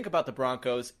 But you think about the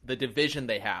Broncos, the division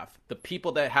they have, the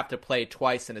people that have to play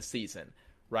twice in a season,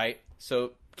 right?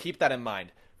 So keep that in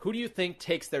mind. Who do you think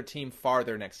takes their team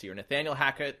farther next year? Nathaniel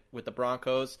Hackett with the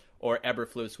Broncos or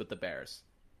Eberflus with the Bears?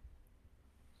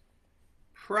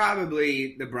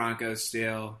 Probably the Broncos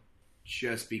still,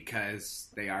 just because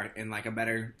they are in, like, a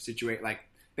better situation. Like,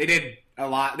 they did a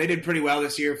lot. They did pretty well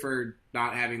this year for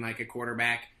not having, like, a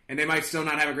quarterback. And they might still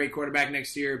not have a great quarterback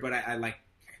next year, but I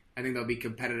think they'll be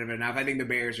competitive enough. I think the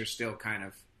Bears are still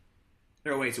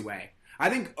they're a ways away. I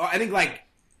think but I like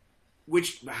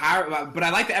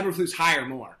the Eberflus hire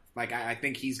more. Like, I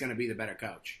think he's going to be the better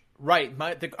coach. Right.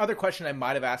 The other question I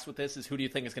might have asked with this is, who do you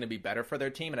think is going to be better for their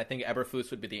team? And I think Eberflus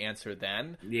would be the answer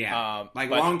then. Yeah.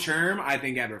 Long term, I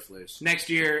think Eberflus. Next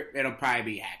year, it'll probably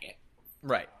be Hackett.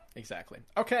 Right. Exactly.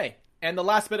 Okay. And the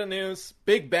last bit of news,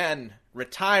 Big Ben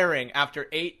retiring after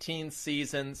 18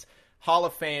 seasons, Hall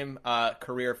of Fame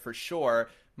career for sure.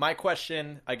 My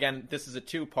question, again, this is a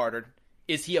two-parter.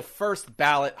 Is he a first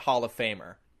ballot Hall of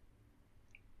Famer?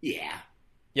 Yeah.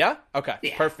 Yeah? Okay,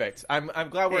 Yeah. perfect. I'm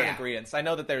glad we're in Yeah. agreement. I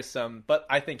know that there's some, but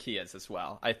I think he is as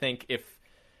well. I think if,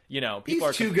 people He's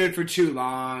are... too good for too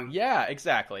long. Yeah,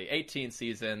 exactly. 18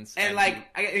 seasons. And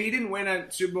he didn't win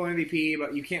a Super Bowl MVP,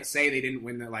 but you can't say they didn't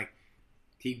win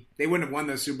they wouldn't have won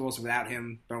those Super Bowls without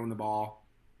him throwing the ball.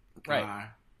 Right.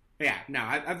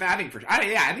 I think for sure.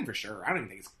 I think for sure. I don't even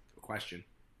think it's a question.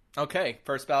 Okay,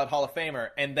 first ballot Hall of Famer.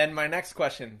 And then my next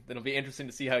question, it'll be interesting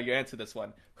to see how you answer this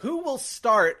one. Who will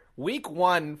start week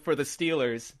 1 for the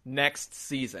Steelers next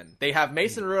season? They have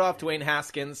Mason Rudolph, Dwayne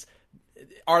Haskins.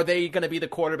 Are they going to be the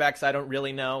quarterbacks? I don't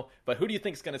really know. But who do you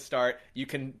think is going to start? You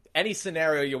can, any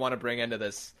scenario you want to bring into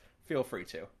this, feel free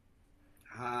to.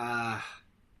 I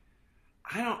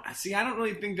don't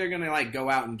really think they're going to go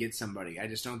out and get somebody. I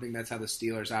just don't think that's how the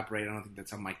Steelers operate. I don't think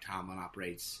that's how Mike Tomlin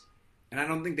operates. And I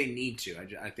don't think they need to.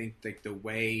 I think the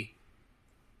way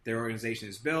their organization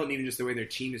is built, and even just the way their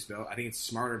team is built, I think it's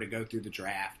smarter to go through the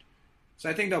draft. So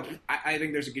I think I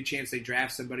think there's a good chance they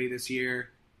draft somebody this year.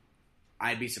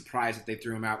 I'd be surprised if they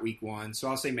threw him out week 1. So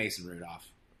I'll say Mason Rudolph.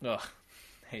 Ugh,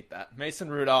 hate that. Mason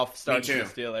Rudolph starts for the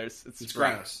Steelers. It's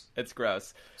gross. It's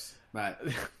gross. But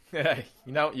you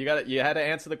had to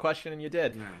answer the question, and you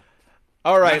did. No.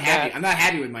 All right, Matt. I'm not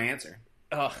happy with my answer.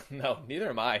 Oh no, neither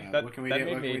am I. What can we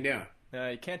do?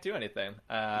 You can't do anything.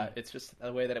 It's just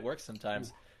the way that it works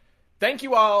sometimes. Thank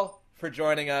you all for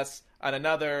joining us on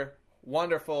another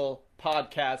wonderful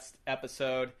podcast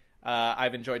episode.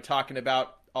 I've enjoyed talking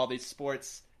about all these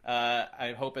sports.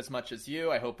 I hope as much as you.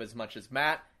 I hope as much as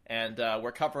Matt. And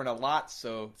we're covering a lot,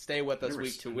 so stay with us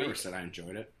week to week. I never said I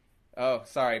enjoyed it. Oh,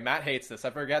 sorry. Matt hates this. I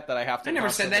forget that I have to... I never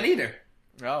said that either.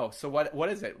 Oh, so what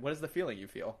is it? What is the feeling you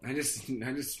feel? I just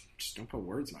don't put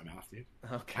words in my mouth, dude.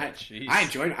 Okay, jeez.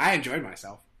 I enjoyed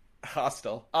myself.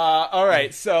 Hostile. All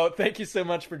right, so thank you so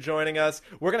much for joining us.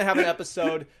 We're going to have an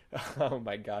episode... Oh,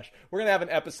 my gosh. We're going to have an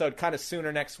episode kind of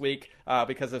sooner next week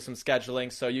because of some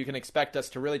scheduling, so you can expect us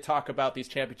to really talk about these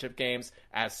championship games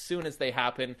as soon as they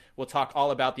happen. We'll talk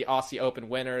all about the Aussie Open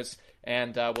winners,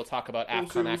 and we'll talk about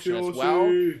AFCON action as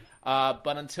well.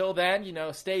 But until then,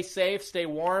 stay safe, stay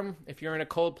warm. If you're in a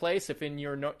cold place, if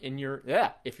you're in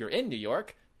New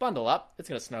York, bundle up. It's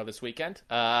going to snow this weekend,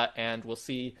 and we'll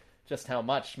see just how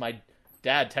much. My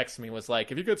dad texted me, was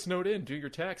like, if you get snowed in, do your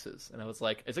taxes. And I was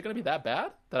like, is it going to be that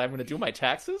bad that I'm going to do my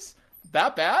taxes?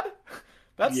 That bad?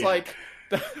 That's like...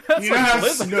 That's do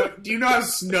you know how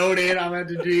snowed in I'm going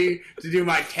to be to do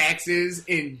my taxes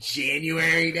in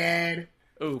January, Dad?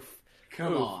 Oof.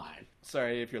 Come on.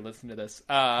 Sorry if you're listening to this.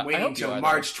 Waiting until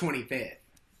March 25th.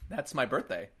 That's my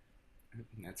birthday.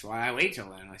 That's why I wait till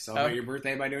then. I celebrate your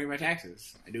birthday by doing my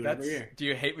taxes. I do it every year. Do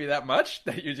you hate me that much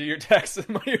that you do your taxes?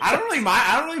 I don't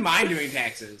really mind doing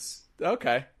taxes.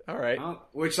 Okay, all right.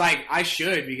 Which I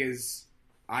should, because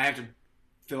I have to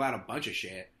fill out a bunch of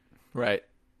shit. Right.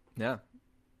 Yeah.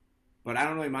 But I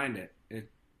don't really mind it.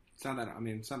 It's not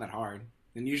that hard.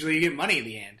 And usually you get money at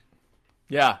the end.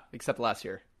 Yeah, except last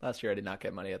year. Last year I did not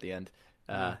get money at the end.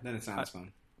 Then it's not as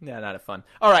fun. Yeah, not as fun.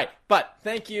 All right, but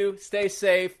thank you. Stay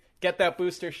safe. Get that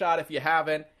booster shot if you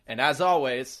haven't. And as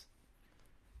always,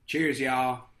 cheers,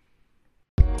 y'all.